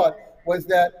we thought was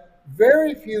that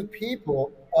very few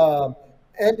people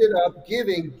ended up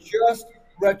giving just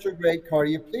retrograde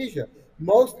cardioplegia.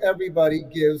 Most everybody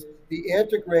gives the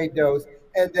antegrade dose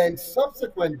and then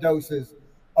subsequent doses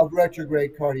of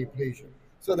retrograde cardioplegia.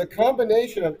 So the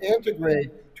combination of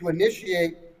antegrade to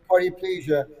initiate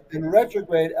cardioplegia and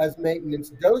retrograde as maintenance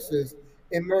doses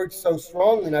emerged so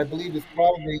strongly, and I believe is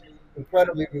probably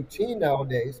incredibly routine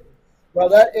nowadays. Well,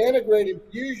 that antegrade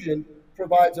infusion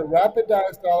provides a rapid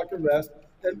diastolic arrest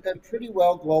and pretty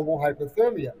well global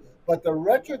hypothermia. But the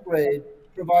retrograde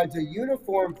provides a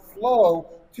uniform flow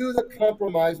to the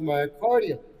compromised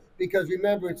myocardium, because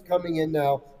remember, it's coming in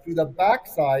now through the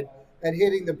backside and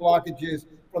hitting the blockages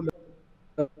from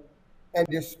the and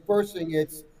dispersing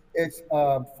its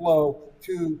flow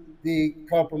to the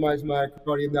compromised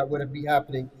myocardium that would be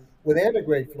happening with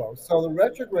antegrade flow. So the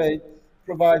retrograde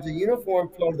provides a uniform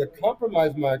flow to the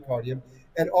compromised myocardium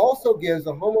and also gives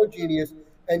a homogeneous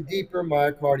and deeper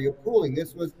myocardial cooling.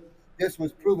 This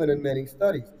was proven in many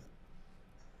studies.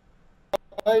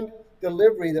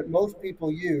 Delivery that most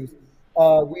people use,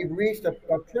 we've reached a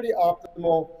pretty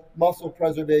optimal muscle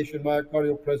preservation,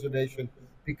 myocardial preservation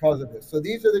because of this. So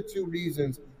these are the two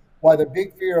reasons why the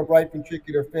big fear of right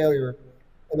ventricular failure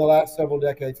in the last several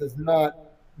decades has not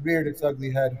reared its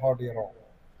ugly head hardly at all.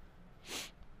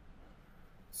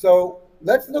 So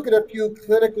let's look at a few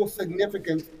clinical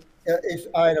significance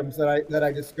items that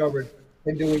I discovered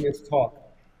in doing this talk.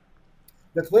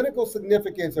 The clinical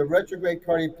significance of retrograde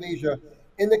cardioplegia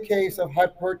in the case of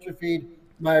hypertrophied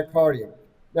myocardium.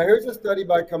 Now, here's a study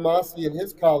by Kamasi and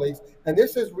his colleagues, and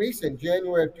this is recent,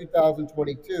 January of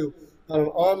 2022, on an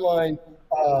online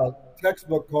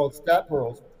textbook called Stat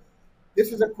Pearls.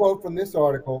 This is a quote from this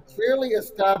article: clearly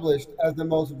established as the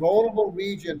most vulnerable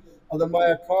region of the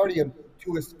myocardium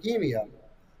to ischemia,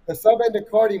 the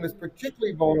subendocardium is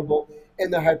particularly vulnerable in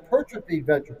the hypertrophied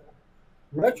ventricle.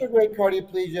 Retrograde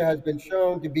cardioplegia has been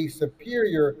shown to be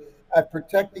superior at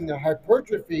protecting the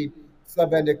hypertrophied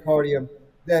subendocardium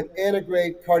than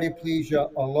antegrade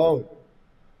cardioplegia alone.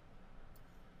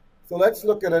 So let's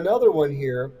look at another one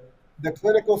here, the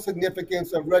clinical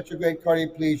significance of retrograde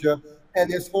cardioplegia and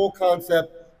this whole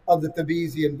concept of the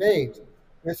Thebesian veins.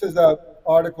 This is an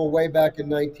article way back in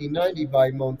 1990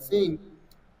 by Monsigne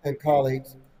and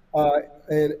colleagues,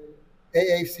 in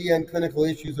AACN Clinical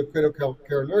Issues of Critical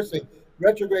Care Nursing,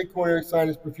 Retrograde Coronary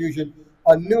Sinus Perfusion,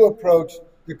 a new approach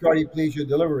to cardioplegia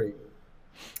delivery.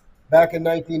 Back in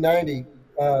 1990,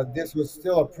 this was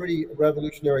still a pretty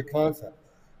revolutionary concept.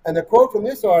 And the quote from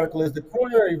this article is: the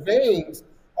coronary veins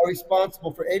are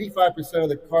responsible for 85% of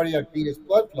the cardiac venous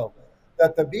blood flow.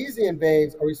 That the Thebesian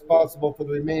veins are responsible for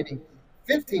the remaining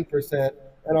 15%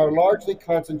 and are largely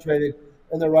concentrated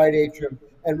in the right atrium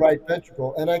and right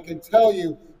ventricle. And I can tell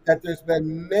you that there's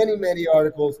been many, many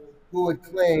articles who would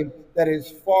claim that it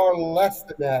is far less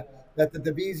than that, that the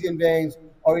Thebesian veins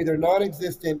are either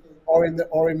non-existent or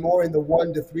more in the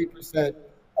 1 to 3%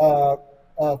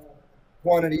 of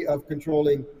quantity of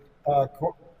controlling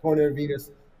coronary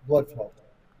venous blood flow.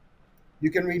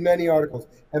 You can read many articles.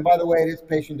 And by the way, it is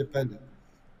patient dependent.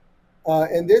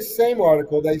 In this same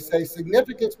article, they say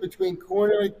significance between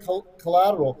coronary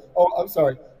collateral. Oh, I'm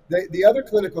sorry. The other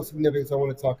clinical significance I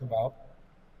want to talk about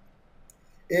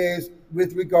is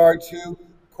with regard to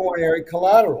coronary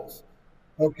collaterals.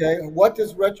 Okay, what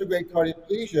does retrograde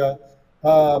cardioplegia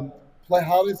play?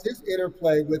 How does this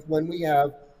interplay with when we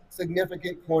have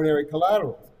significant coronary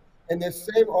collaterals? In this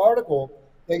same article,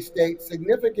 they state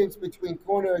significance between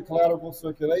coronary collateral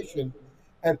circulation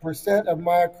and percent of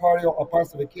myocardial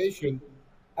opacification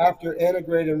after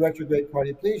antegrade and retrograde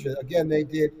cardioplegia. Again, they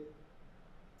did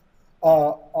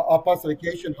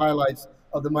opacification highlights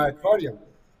of the myocardium.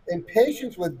 In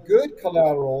patients with good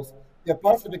collaterals, the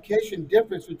opacification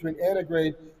difference between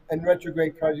antegrade and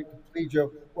retrograde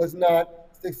cardioplegia was not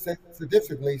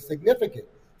statistically significant,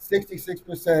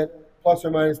 66% plus or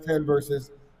minus 10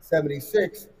 versus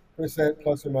 76%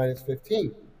 plus or minus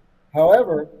 15.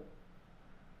 However,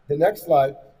 the next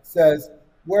slide says,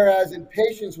 whereas in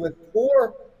patients with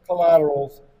poor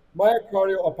collaterals,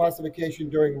 myocardial opacification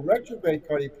during retrograde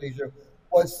cardioplegia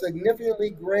was significantly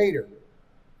greater,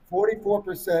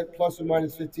 44% plus or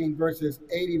minus 15 versus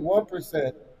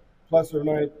 81% plus or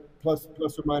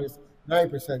minus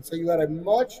 9%. So you had a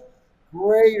much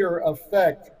greater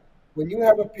effect when you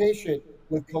have a patient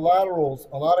with collaterals,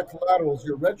 a lot of collaterals.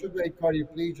 Your retrograde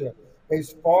cardioplegia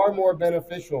is far more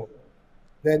beneficial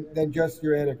than just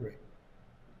your antegrade.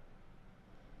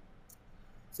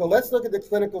 So let's look at the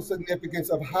clinical significance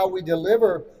of how we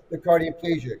deliver the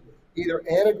cardioplegia, either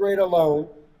antegrade alone,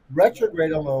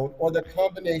 retrograde alone, or the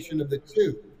combination of the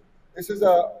two. This is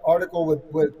an article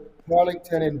with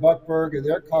Darlington and Buckberg and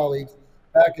their colleagues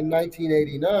back in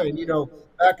 1989. You know,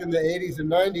 back in the 80s and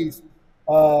 90s,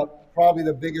 probably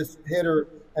the biggest hitter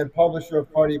and publisher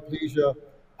of cardioplegia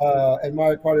and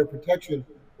myocardial protection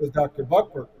was Dr.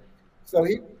 Buckberg. So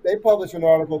they published an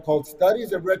article called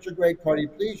Studies of Retrograde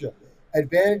Cardioplegia,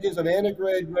 Advantages of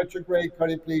Antegrade Retrograde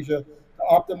Cardioplegia to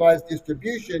Optimize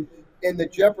Distribution in the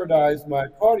Jeopardized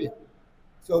Myocardium.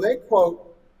 So they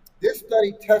quote, this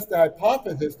study tests the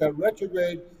hypothesis that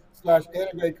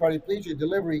retrograde/antegrade cardioplegia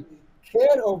delivery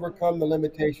can overcome the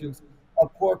limitations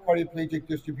of poor cardioplegic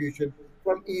distribution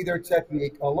from either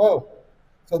technique alone.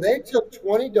 So they took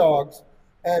 20 dogs,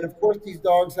 and of course these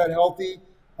dogs had healthy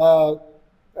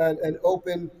and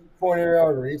open coronary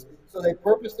arteries, so they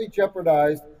purposely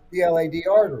jeopardized the LAD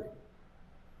artery.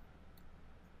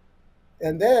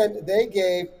 And then they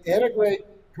gave antegrade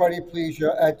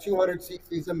cardioplegia at 200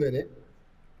 cc's a minute.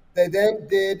 They then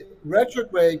did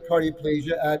retrograde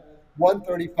cardioplegia at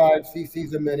 135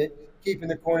 cc's a minute, keeping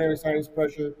the coronary sinus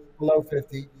pressure below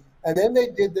 50. And then they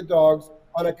did the dogs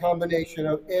on a combination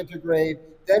of antegrade,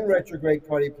 then retrograde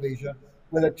cardioplegia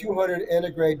with a 200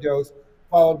 antegrade dose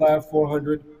followed by a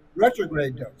 400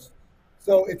 retrograde dose.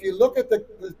 So if you look at the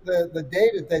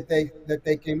data that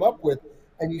they came up with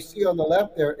and you see on the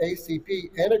left there,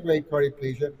 ACP, antegrade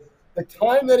cardioplegia, the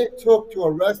time that it took to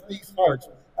arrest these hearts,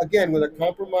 again, with a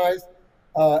compromised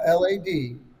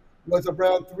LAD, was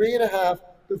around 3.5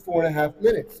 to 4.5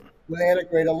 minutes with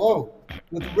antegrade alone.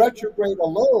 With retrograde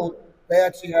alone, they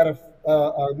actually had a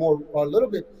little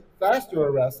bit faster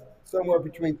arrest, somewhere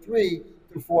between 3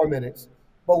 to 4 minutes.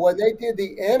 But when they did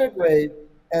the antegrade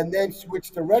and then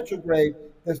switched to retrograde,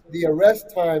 the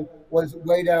arrest time was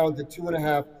way down to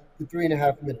 2.5 to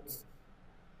 3.5 minutes.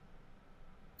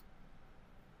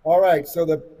 All right, so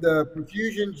the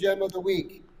perfusion gem of the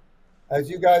week. As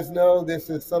you guys know, this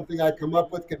is something I come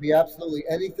up with. Could be absolutely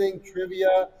anything,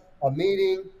 trivia, a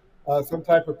meeting, some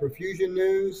type of perfusion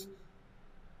news.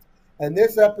 And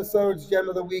this episode's gem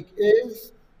of the week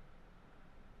is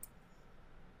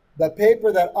the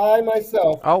paper that I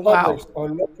myself published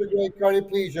on retrograde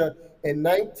cardioplegia in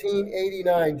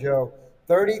 1989, Joe.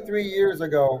 33 years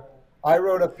ago, I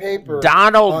wrote a paper.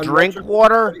 Donald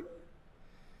Drinkwater?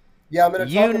 Yeah, I'm going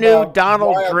to talk about. You knew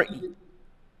Donald Drink.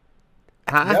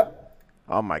 Huh? Yep.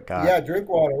 Oh my God. Yeah,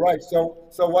 Drinkwater, right. So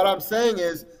what I'm saying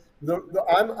is,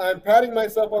 I'm patting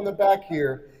myself on the back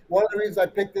here. One of the reasons I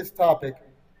picked this topic,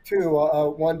 too,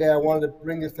 one day I wanted to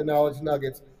bring this to Knowledge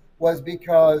Nuggets, was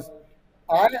because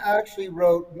I actually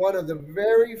wrote one of the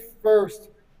very first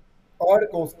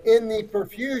articles in the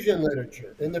perfusion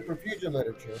literature,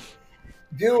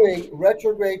 doing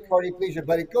retrograde cardioplegia.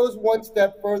 But it goes one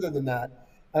step further than that,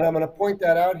 and I'm going to point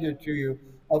that out here to you,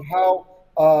 of how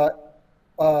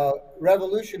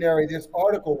revolutionary this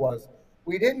article was.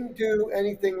 We didn't do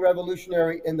anything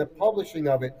revolutionary in the publishing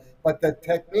of it, but the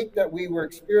technique that we were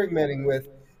experimenting with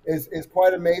is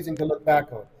quite amazing to look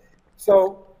back on.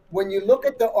 So when you look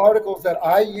at the articles that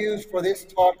I used for this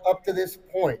talk up to this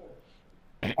point,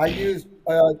 I used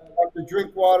Dr.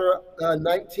 Drinkwater,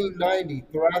 1990,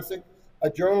 a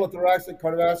Journal of Thoracic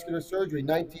Cardiovascular Surgery,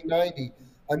 1990,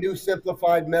 a new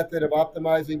simplified method of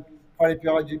optimizing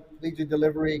cardioplegia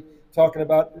delivery, talking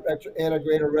about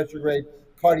antegrade or retrograde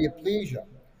cardioplegia.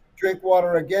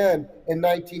 Drinkwater again in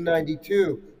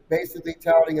 1992, basically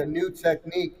touting a new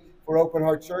technique for open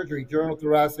heart surgery, Journal of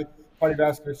Thoracic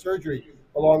Cardiovascular Surgery,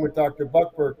 along with Dr.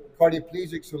 Buckberg,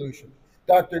 cardioplegic solution.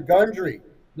 Dr. Gundry,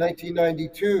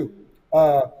 1992,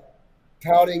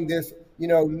 touting this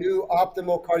new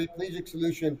optimal cardioplegic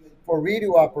solution for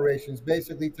redo operations,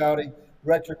 basically touting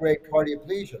retrograde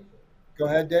cardioplegia. Go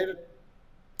ahead, David.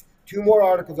 Two more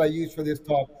articles I used for this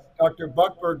talk. Dr.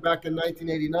 Buckberg back in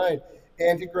 1989,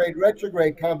 antegrade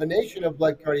retrograde combination of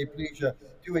blood cardioplegia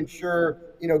to ensure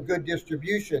good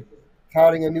distribution,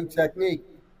 touting a new technique.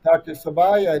 Dr.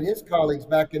 Sabaya and his colleagues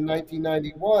back in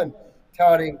 1991,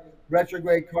 touting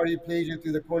retrograde cardioplegia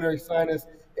through the coronary sinus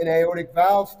and aortic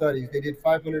valve studies. They did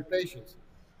 500 patients.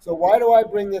 So why do I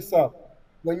bring this up?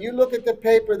 When you look at the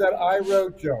paper that I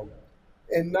wrote, Joe,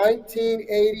 in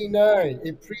 1989,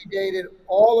 it predated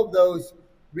all of those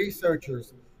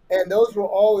researchers, and those were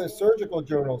all in surgical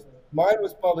journals. Mine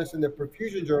was published in the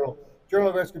Perfusion Journal, Journal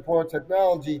of Respiratory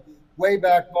Technology, way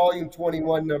back, volume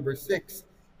 21, number 6,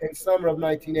 in summer of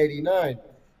 1989.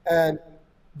 And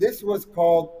this was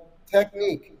called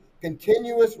Technique,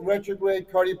 Continuous Retrograde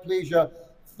Cardioplegia,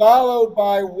 followed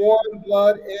by Warm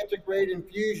Blood Antegrade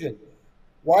Infusion.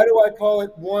 Why do I call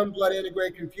it Warm Blood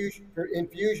Antegrade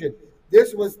Infusion?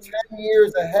 This was 10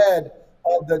 years ahead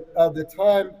of the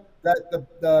time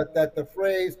that the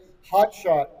phrase hot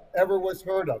shot ever was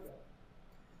heard of.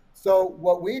 So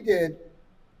what we did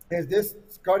is, this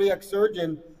cardiac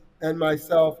surgeon and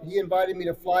myself, he invited me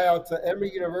to fly out to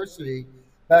Emory University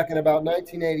back in about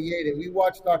 1988, and we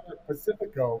watched Dr.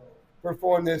 Pacifico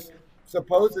perform this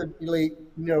supposedly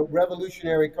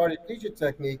revolutionary cardioplegia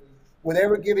technique, where they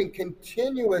were giving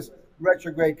continuous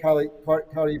retrograde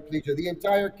cardioplegia, the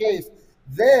entire case.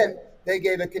 Then they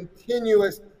gave a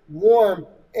continuous warm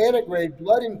antegrade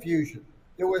blood infusion.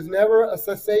 There was never a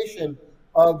cessation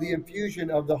of the infusion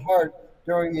of the heart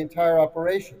during the entire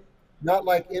operation, not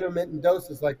like intermittent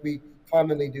doses like we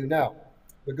commonly do now.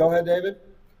 But go ahead, David.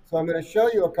 So I'm going to show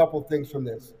you a couple things from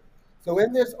this. So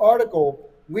in this article,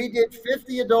 we did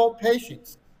 50 adult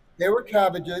patients. They were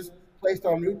cabbages placed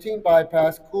on routine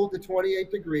bypass, cooled to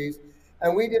 28 degrees,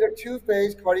 and we did a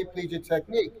two-phase cardioplegia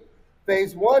technique.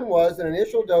 Phase 1 was an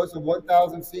initial dose of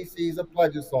 1,000 cc's of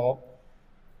Pledgisol,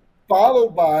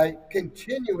 followed by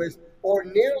continuous or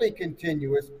nearly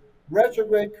continuous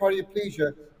retrograde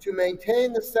cardioplegia to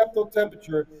maintain the septal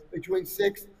temperature between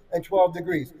 6 and 12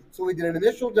 degrees. So we did an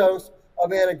initial dose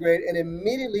of antegrade and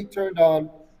immediately turned on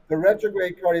the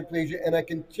retrograde cardioplegia, and I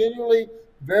continually,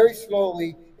 very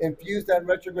slowly infused that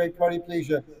retrograde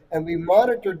cardioplegia, and we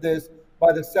monitored this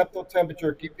by the septal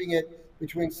temperature, keeping it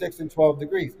between 6 and 12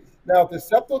 degrees. Now, if the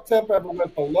septal temp ever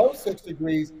went below 6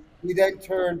 degrees, we then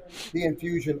turned the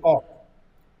infusion off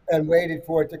and waited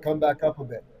for it to come back up a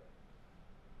bit.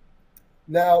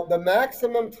 Now, the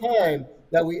maximum time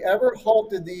that we ever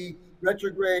halted the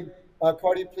retrograde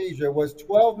cardioplegia was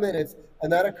 12 minutes,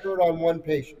 and that occurred on one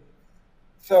patient.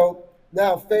 So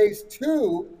now phase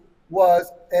 2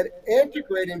 was an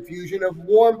antegrade infusion of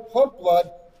warm pump blood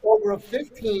over a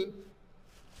 15.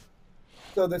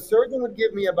 So the surgeon would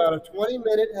give me about a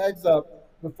 20-minute heads up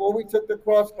before we took the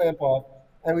cross clamp off,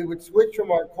 and we would switch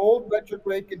from our cold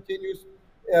retrograde continuous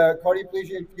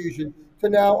cardioplegia infusion to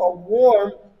now a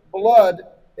warm blood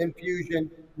infusion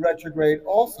retrograde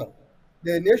also.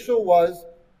 The initial was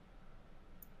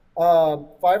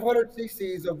 500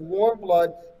 cc's of warm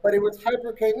blood, but it was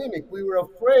hyperkalemic. We were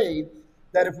afraid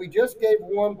that if we just gave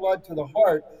warm blood to the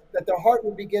heart, that the heart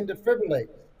would begin to fibrillate.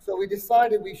 So we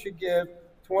decided we should give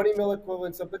 20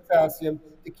 milliequivalents of potassium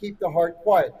to keep the heart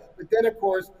quiet. But then, of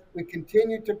course, we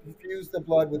continued to perfuse the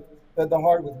blood with the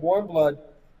heart with warm blood,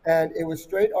 and it was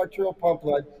straight arterial pump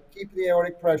blood, keeping the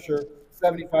aortic pressure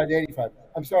 75 to 85.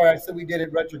 I'm sorry, I said we did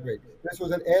it retrograde. This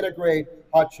was an antegrade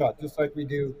hot shot, just like we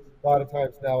do a lot of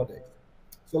times nowadays.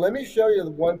 So let me show you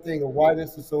the one thing of why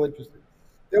this is so interesting.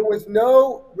 There was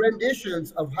no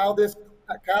renditions of how this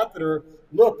catheter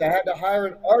looked. I had to hire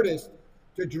an artist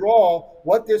to draw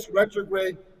what this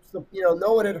retrograde,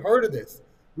 no one had heard of this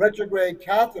retrograde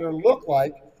catheter look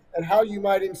like and how you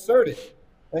might insert it.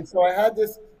 And so I had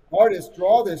this artist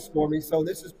draw this for me. So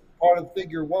this is part of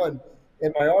figure 1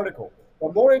 in my article.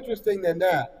 But more interesting than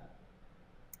that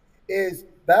is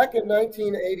back in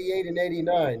 1988 and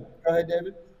 89, go ahead,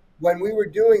 David, when we were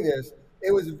doing this,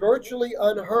 it was virtually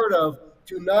unheard of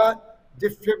to not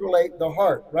defibrillate the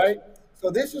heart, right?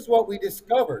 So this is what we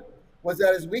discovered, was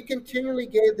that as we continually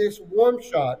gave this warm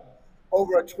shot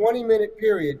over a 20-minute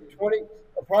period,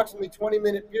 approximately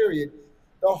 20-minute period,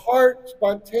 the heart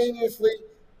spontaneously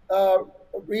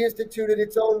reinstituted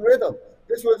its own rhythm.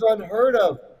 This was unheard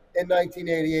of in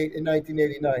 1988 and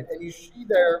 1989. And you see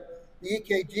there the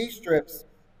EKG strips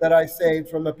that I saved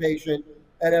from a patient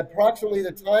and approximately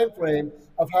the time frame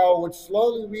of how it would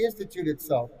slowly reinstitute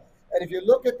itself. And if you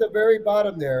look at the very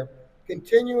bottom there,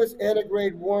 continuous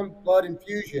antegrade warm blood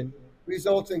infusion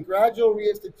results in gradual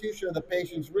reinstitution of the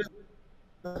patient's rhythm.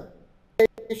 The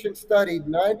patient studied,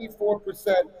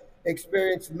 94%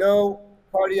 experienced no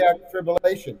cardiac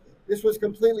fibrillation. This was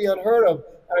completely unheard of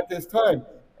at this time.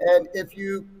 And if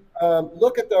you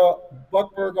look at the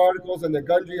Buckberg articles and the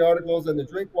Gundry articles and the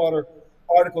Drinkwater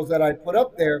articles that I put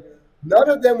up there, none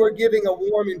of them were giving a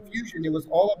warm infusion. It was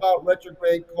all about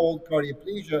retrograde cold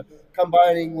cardioplegia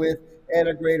combining with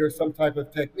antegrade or some type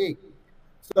of technique.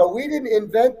 So we didn't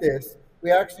invent this.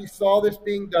 We actually saw this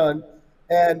being done.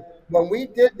 And when we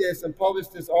did this and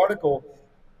published this article,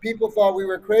 people thought we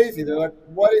were crazy. They're like,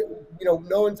 what,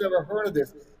 no one's ever heard of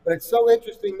this. But it's so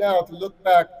interesting now to look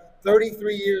back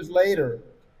 33 years later.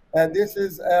 And this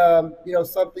is,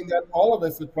 something that all of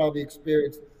us have probably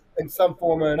experienced in some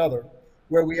form or another,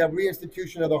 where we have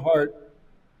reinstitution of the heart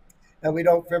and we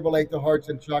don't fibrillate the hearts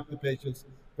and shock the patients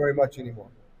very much anymore.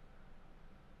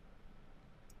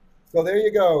 So there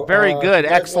you go. Very good.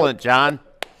 Excellent, John.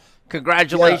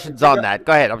 Congratulations on that.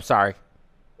 Go ahead. I'm sorry.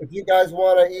 If you guys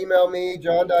want to email me,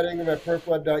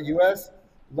 john.ingram@perfweb.us,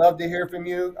 love to hear from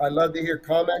you. I love to hear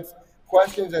comments,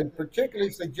 questions, and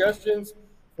particularly suggestions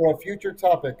for a future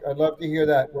topic. I'd love to hear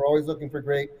that. We're always looking for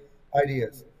great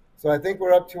ideas. So I think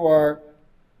we're up to our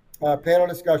panel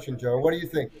discussion, Joe. What do you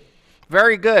think?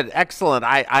 Very good. Excellent.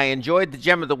 I enjoyed the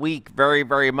gem of the week very,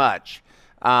 very much.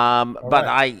 But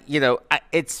right.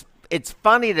 It's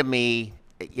funny to me,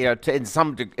 in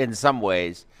some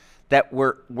ways, that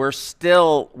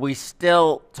we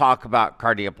still talk about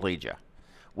cardioplegia.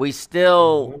 We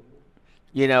still,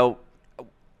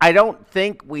 I don't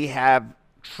think we have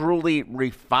truly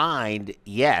refined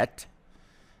yet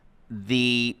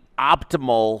the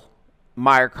optimal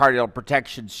myocardial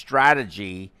protection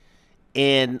strategy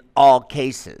in all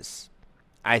cases.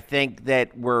 I think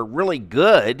that we're really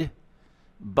good,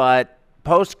 but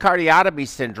post-cardiotomy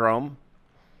syndrome,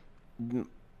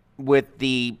 with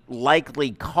the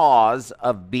likely cause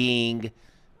of being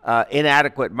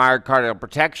inadequate myocardial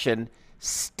protection,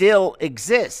 still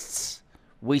exists.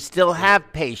 We still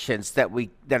have patients that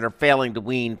are failing to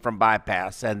wean from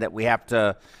bypass, and that we have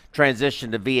to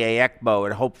transition to VA ECMO,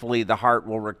 and hopefully the heart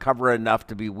will recover enough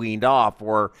to be weaned off,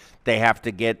 or they have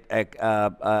to get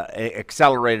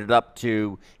accelerated up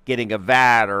to getting a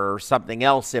VAD or something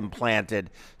else implanted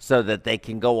so that they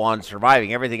can go on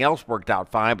surviving. Everything else worked out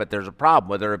fine, but there's a problem,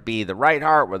 whether it be the right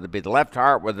heart, whether it be the left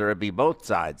heart, whether it be both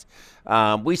sides.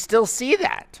 We still see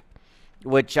that.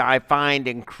 which I find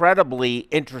incredibly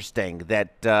interesting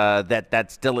that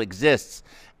that still exists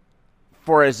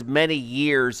for as many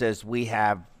years as we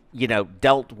have,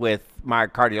 dealt with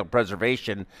myocardial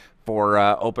preservation for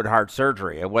open heart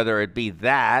surgery, and whether it be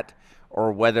that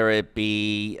or whether it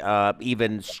be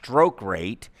even stroke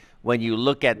rate. When you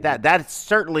look at that, that's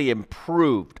certainly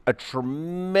improved a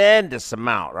tremendous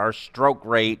amount. Our stroke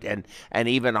rate and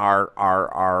even our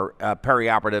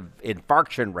perioperative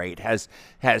infarction rate has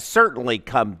certainly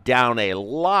come down a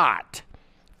lot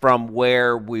from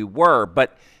where we were.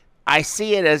 But I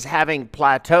see it as having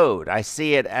plateaued. I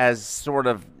see it as sort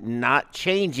of not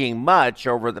changing much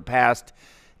over the past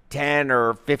 10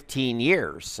 or 15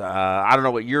 years. I don't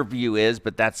know what your view is,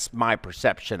 but that's my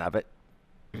perception of it.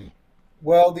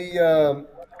 Well, the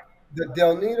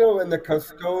Del Nido and the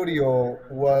custodial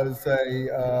was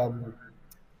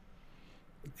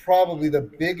probably the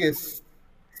biggest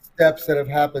steps that have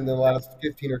happened in the last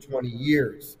 15 or 20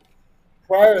 years.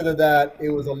 Prior to that, it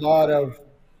was a lot of,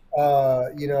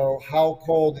 how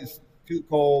cold is too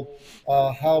cold,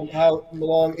 how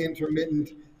long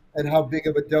intermittent, and how big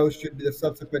of a dose should the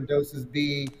subsequent doses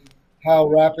be, how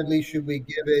rapidly should we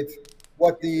give it,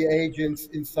 what the agents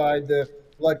inside the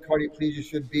blood cardioplegia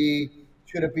should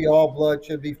it be all blood,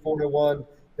 should it be 4-to-1.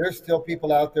 There's still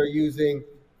people out there using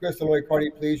crystalloid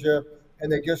cardioplegia,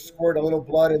 and they just squirt a little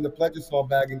blood in the Pledgisol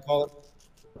bag and call it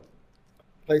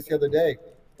place the other day.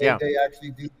 Yeah. They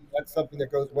actually do. That's something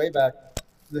that goes way back to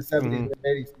the 70s and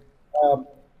 80s.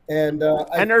 And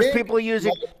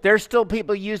there's still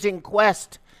people using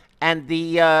Quest and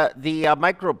the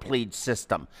microplege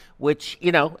system, which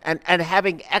and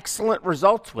having excellent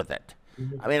results with it.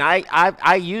 I mean,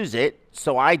 I use it,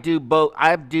 so I do both.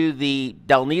 I do the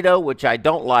Del Nido, which I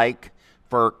don't like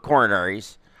for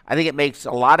coronaries. I think it makes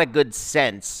a lot of good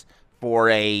sense for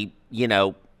a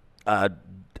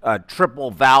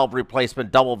triple valve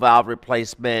replacement, double valve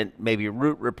replacement, maybe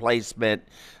root replacement,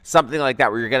 something like that,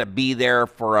 where you're going to be there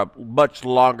for a much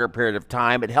longer period of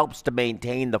time. It helps to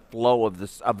maintain the flow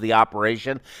of the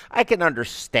operation. I can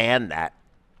understand that.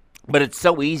 But it's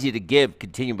so easy to give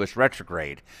continuous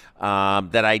retrograde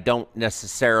that I don't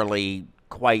necessarily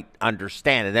quite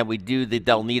understand. And then we do the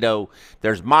Del Nido.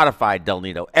 There's modified Del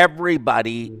Nido.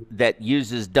 Everybody that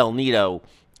uses Del Nido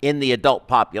in the adult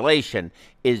population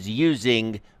is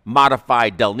using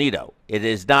modified Del Nido. It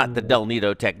is not the Del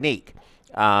Nido technique.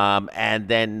 And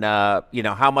then,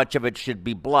 how much of it should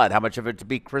be blood, how much of it to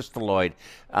be crystalloid.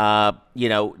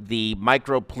 The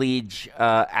microplege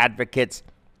advocates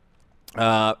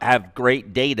have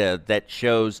great data that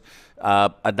shows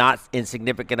a not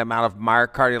insignificant amount of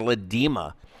myocardial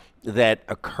edema that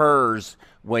occurs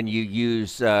when you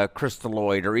use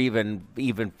crystalloid, or even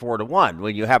 4-to-1,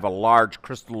 when you have a large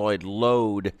crystalloid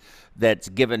load that's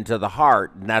given to the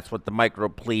heart. And that's what the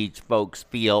microplege folks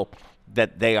feel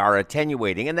that they are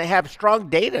attenuating, and they have strong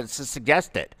data to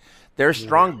suggest it. There's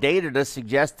strong data to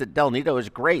suggest that Del Nido is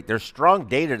great. There's strong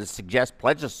data to suggest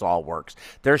Pledgisol works.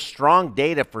 There's strong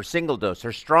data for single dose.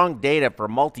 There's strong data for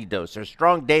multi-dose. There's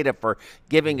strong data for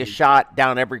giving a shot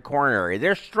down every coronary.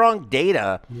 There's strong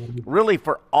data really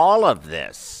for all of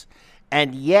this.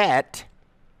 And yet,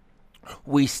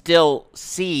 we still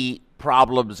see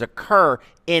problems occur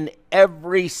in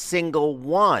every single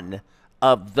one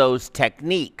of those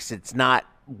techniques. It's not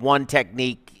one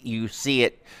technique. You see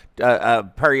it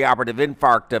perioperative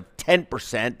infarct of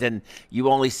 10%, and you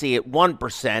only see it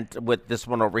 1% with this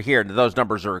one over here. Those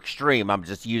numbers are extreme. I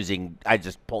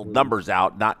just pulled numbers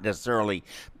out, not necessarily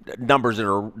numbers that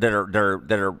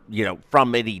are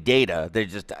from any data. They're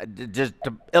just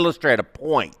to illustrate a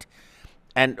point.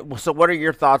 And so, what are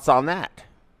your thoughts on that?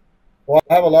 Well,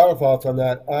 I have a lot of thoughts on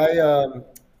that.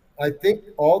 I think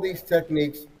all these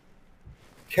techniques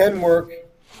can work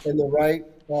in the right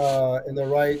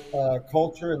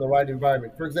culture, in the right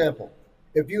environment. For example,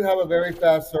 if you have a very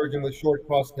fast surgeon with short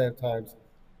cross clamp times,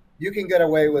 you can get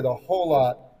away with a whole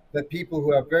lot that people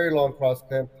who have very long cross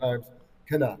clamp times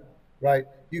cannot, right?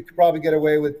 You could probably get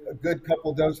away with a good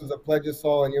couple doses of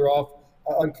Pledgisol and you're off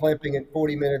unclamping in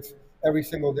 40 minutes every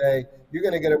single day. You're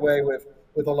going to get away with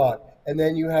a lot. And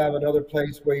then you have another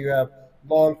place where you have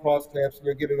long cross clamps and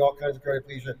you're giving all kinds of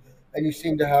cardioplegia, and you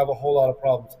seem to have a whole lot of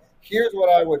problems. Here's what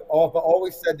I would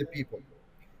always said to people.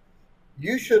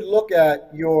 You should look at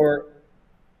your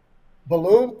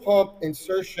balloon pump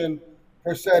insertion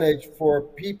percentage for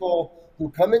people who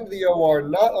come into the OR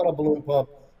not on a balloon pump,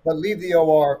 but leave the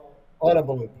OR on a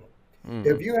balloon pump.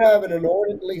 If you have an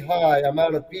inordinately high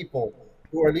amount of people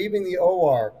who are leaving the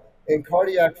OR in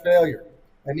cardiac failure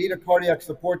and need a cardiac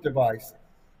support device,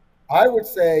 I would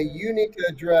say you need to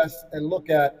address and look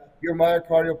at your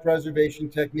myocardial preservation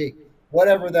technique.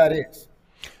 whatever that is.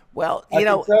 Well, I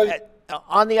can tell you,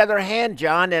 on the other hand,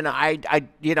 John, and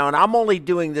and I'm only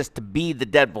doing this to be the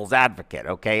devil's advocate,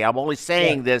 okay? I'm only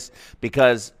saying this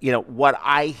because, what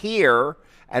I hear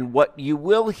and what you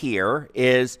will hear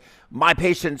is my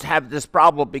patients have this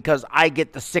problem because I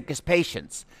get the sickest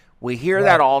patients. We hear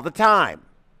that all the time.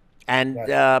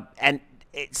 And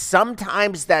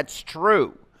sometimes that's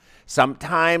true.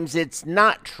 Sometimes it's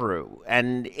not true.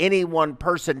 And any one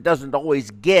person doesn't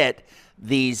always get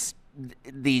these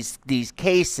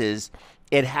cases.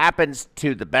 It happens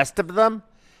to the best of them,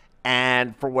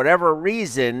 and for whatever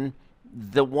reason,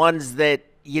 the ones that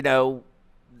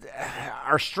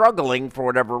are struggling for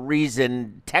whatever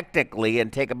reason technically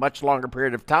and take a much longer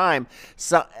period of time.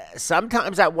 So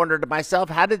sometimes I wonder to myself,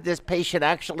 how did this patient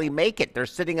actually make it? They're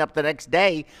sitting up the next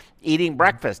day eating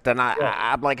breakfast, and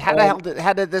I'm like, how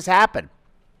did this happen?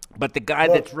 But the guy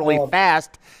that's really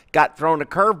fast got thrown a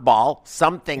curveball.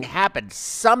 Something happened.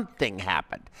 Something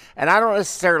happened. And I don't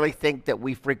necessarily think that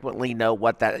we frequently know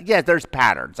what that. Yeah, there's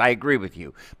patterns. I agree with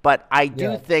you. But I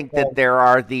do think that there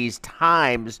are these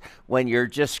times when you're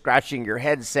just scratching your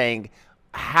head saying,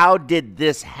 how did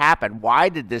this happen? Why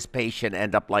did this patient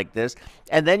end up like this?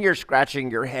 And then you're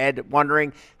scratching your head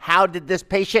wondering, how did this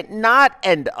patient not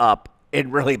end up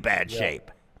in really bad shape?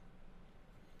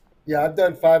 Yeah, I've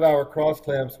done 5-hour cross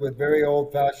clamps with very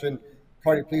old-fashioned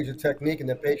cardioplegia technique, and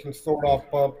the patient soared off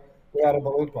pump without a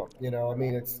balloon pump. I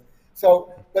mean, it's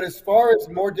so. But as far as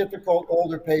more difficult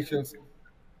older patients,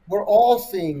 we're all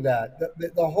seeing that.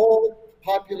 The whole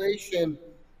population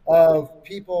of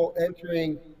people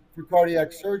entering for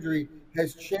cardiac surgery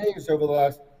has changed over the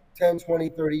last 10, 20,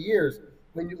 30 years.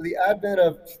 The advent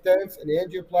of stents and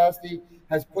angioplasty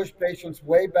has pushed patients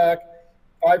way back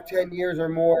 5, 10 years or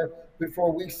more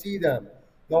before we see them.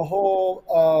 The whole,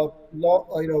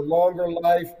 longer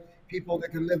life, people that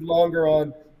can live longer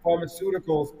on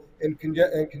pharmaceuticals and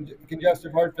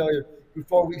congestive heart failure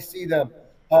before we see them.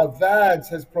 VADS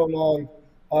has prolonged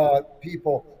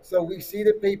people. So we see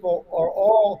that people are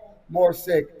all more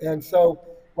sick. And so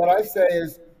what I say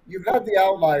is, you have the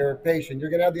outlier patient. You're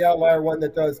going to have the outlier one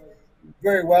that does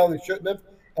very well and shouldn't have,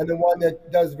 and the one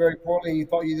that does very poorly and you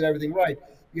thought you did everything right.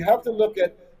 You have to look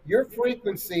at your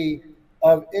frequency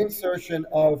of insertion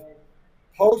of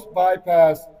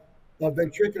post-bypass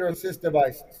ventricular assist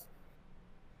devices.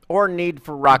 Or need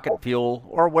for rocket fuel,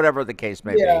 or whatever the case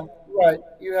may be. Yeah, right.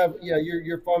 You have,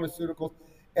 your pharmaceuticals.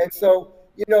 And so,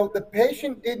 the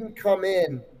patient didn't come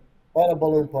in on a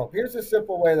balloon pump. Here's a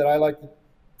simple way that I like to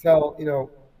tell,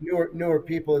 newer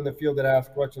people in the field that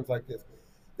ask questions like this.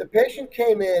 The patient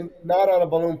came in not on a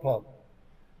balloon pump.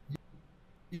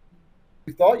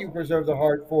 You thought you preserved the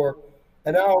heart for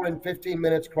an hour and 15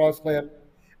 minutes cross clamp,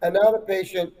 and now the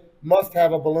patient must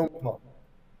have a balloon pump.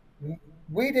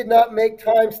 We did not make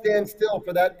time stand still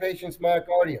for that patient's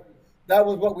myocardium. That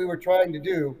was what we were trying to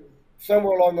do.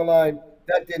 Somewhere along the line,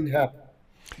 that didn't happen.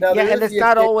 Now, and that's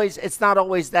not always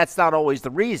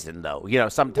the reason, though.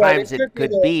 Sometimes it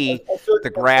could be the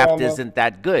graft isn't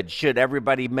that good. Should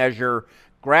everybody measure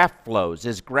graft flows?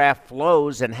 Is graft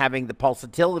flows and having the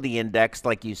pulsatility index,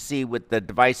 like you see with the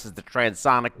devices, the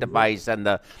transonic device and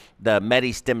the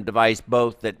Medistim device,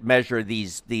 both that measure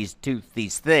these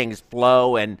things,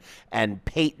 flow and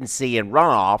patency and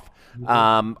runoff,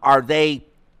 are they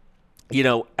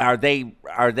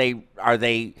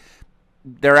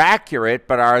they're accurate,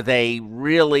 but are they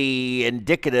really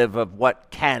indicative of what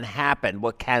can happen?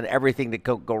 Everything that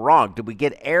could go wrong? Did we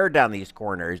get air down these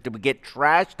coronaries? Did we get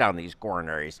trash down these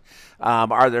coronaries?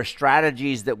 Are there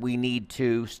strategies that we need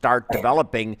to start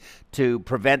developing to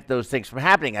prevent those things from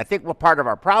happening? I think what part of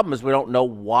our problem is we don't know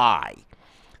why.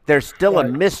 There's still a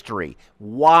mystery.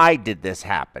 Why did this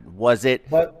happen? Was it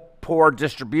poor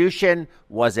distribution?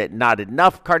 Was it not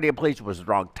enough cardioplegia? Was it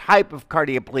the wrong type of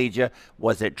cardioplegia?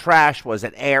 Was it trash? Was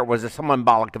it air? Was it some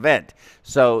embolic event?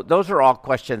 So those are all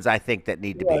questions I think that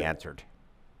need to be answered.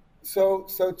 So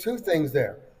two things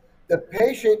there. The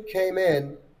patient came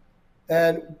in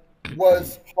and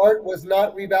heart was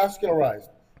not revascularized.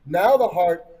 Now the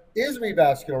heart is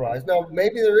revascularized. Now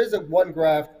maybe there is one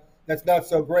graft that's not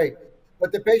so great,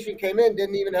 but the patient came in,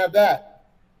 didn't even have that.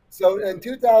 So in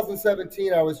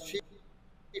 2017, I was chief,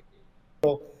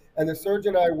 and the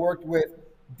surgeon I worked with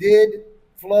did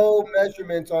flow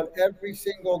measurements on every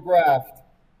single graft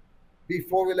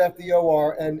before we left the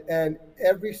OR, and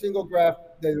every single graft,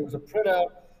 there was a printout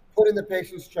put in the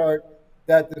patient's chart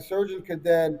that the surgeon could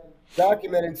then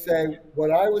document and say,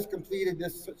 when I was completed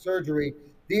this surgery,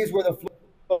 these were the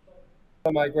flows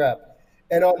on my graft.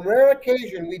 And on rare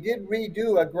occasion, we did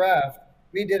redo a graft,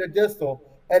 redid a distal,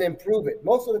 and improve it.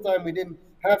 Most of the time we didn't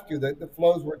have to. The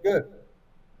flows were good.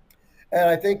 And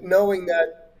I think knowing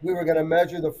that we were going to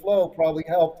measure the flow probably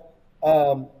helped.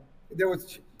 There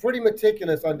was pretty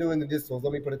meticulous on doing the distals,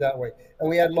 let me put it that way. And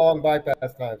we had long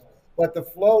bypass times. But the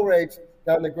flow rates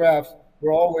down the graphs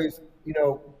were always,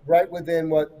 right within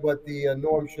what the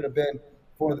norm should have been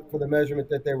for the measurement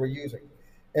that they were using,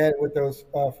 and with those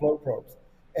flow probes.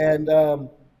 And so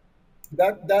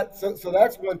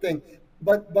that's one thing.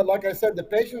 But like I said, the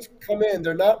patients come in,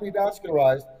 they're not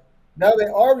revascularized. Now they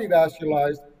are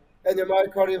revascularized, and their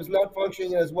myocardium is not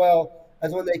functioning as well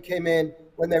as when they came in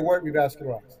when they weren't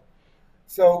revascularized.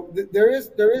 So there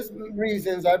is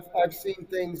reasons. I've seen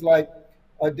things like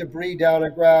debris down a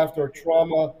graft or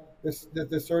trauma.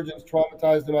 The surgeons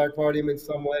traumatized the myocardium in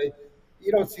some way.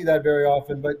 You don't see that very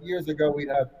often, but years ago we'd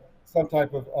have some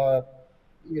type of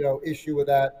issue with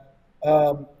that.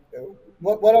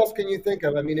 What else can you think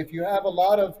of? I mean, if you have a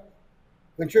lot of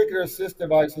ventricular assist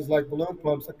devices like balloon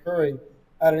pumps occurring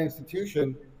at an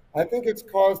institution, I think it's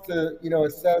cause to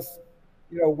assess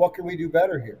what can we do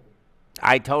better here.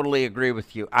 I totally agree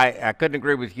with you. I couldn't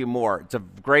agree with you more. It's a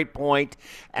great point,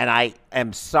 and I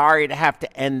am sorry to have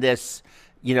to end this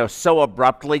so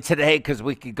abruptly today, because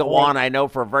we could go on, I know,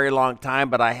 for a very long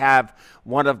time, but I have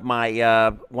one of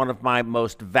my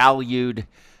most valued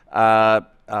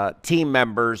team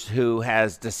members who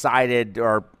has decided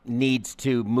or needs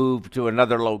to move to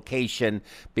another location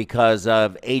because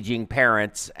of aging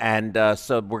parents, and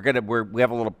so we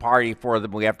have a little party for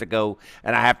them. We have to go,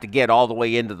 and I have to get all the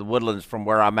way into the Woodlands from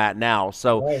where I'm at now.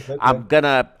 So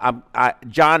okay.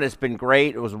 John, it's been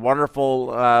great. It was a wonderful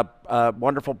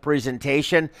wonderful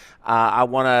presentation. I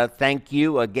want to thank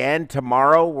you again.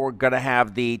 Tomorrow we're going to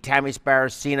have the Tammy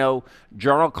Sparacino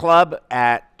Journal Club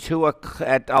at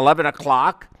 11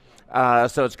 o'clock.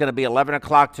 So it's going to be 11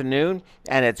 o'clock to noon,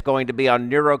 and it's going to be on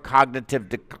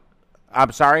neurocognitive.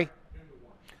 I'm sorry?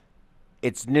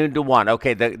 It's noon to 1.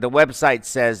 Okay, the website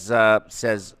says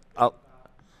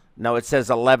no, it says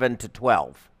 11 to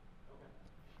 12.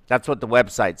 That's what the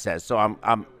website says. So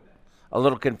I'm a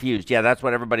little confused. Yeah, that's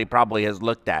what everybody probably has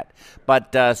looked at.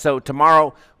 But so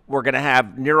tomorrow we're going to have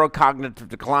neurocognitive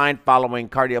decline following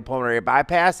cardiopulmonary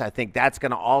bypass. I think that's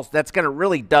going to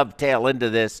really dovetail into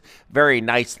this very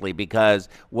nicely, because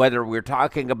whether we're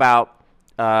talking about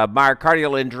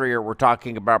myocardial injury or we're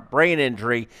talking about brain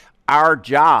injury, our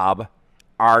job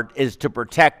is to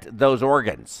protect those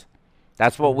organs.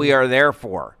 That's what we are there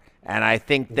for. And I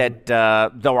think that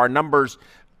though our numbers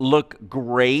look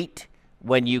great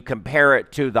when you compare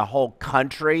it to the whole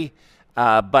country,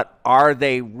 but are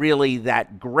they really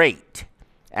that great?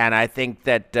 And I think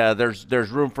that there's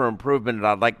room for improvement, and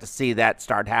I'd like to see that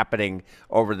start happening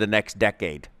over the next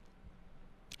decade.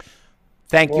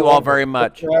 Thank you all very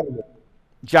much.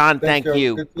 John, thank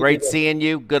you. Great seeing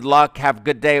you. Good luck. Have a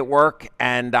good day at work,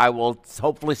 and I will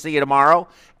hopefully see you tomorrow.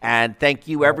 And thank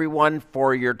you, everyone,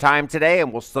 for your time today,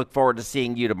 and we'll look forward to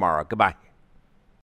seeing you tomorrow. Goodbye.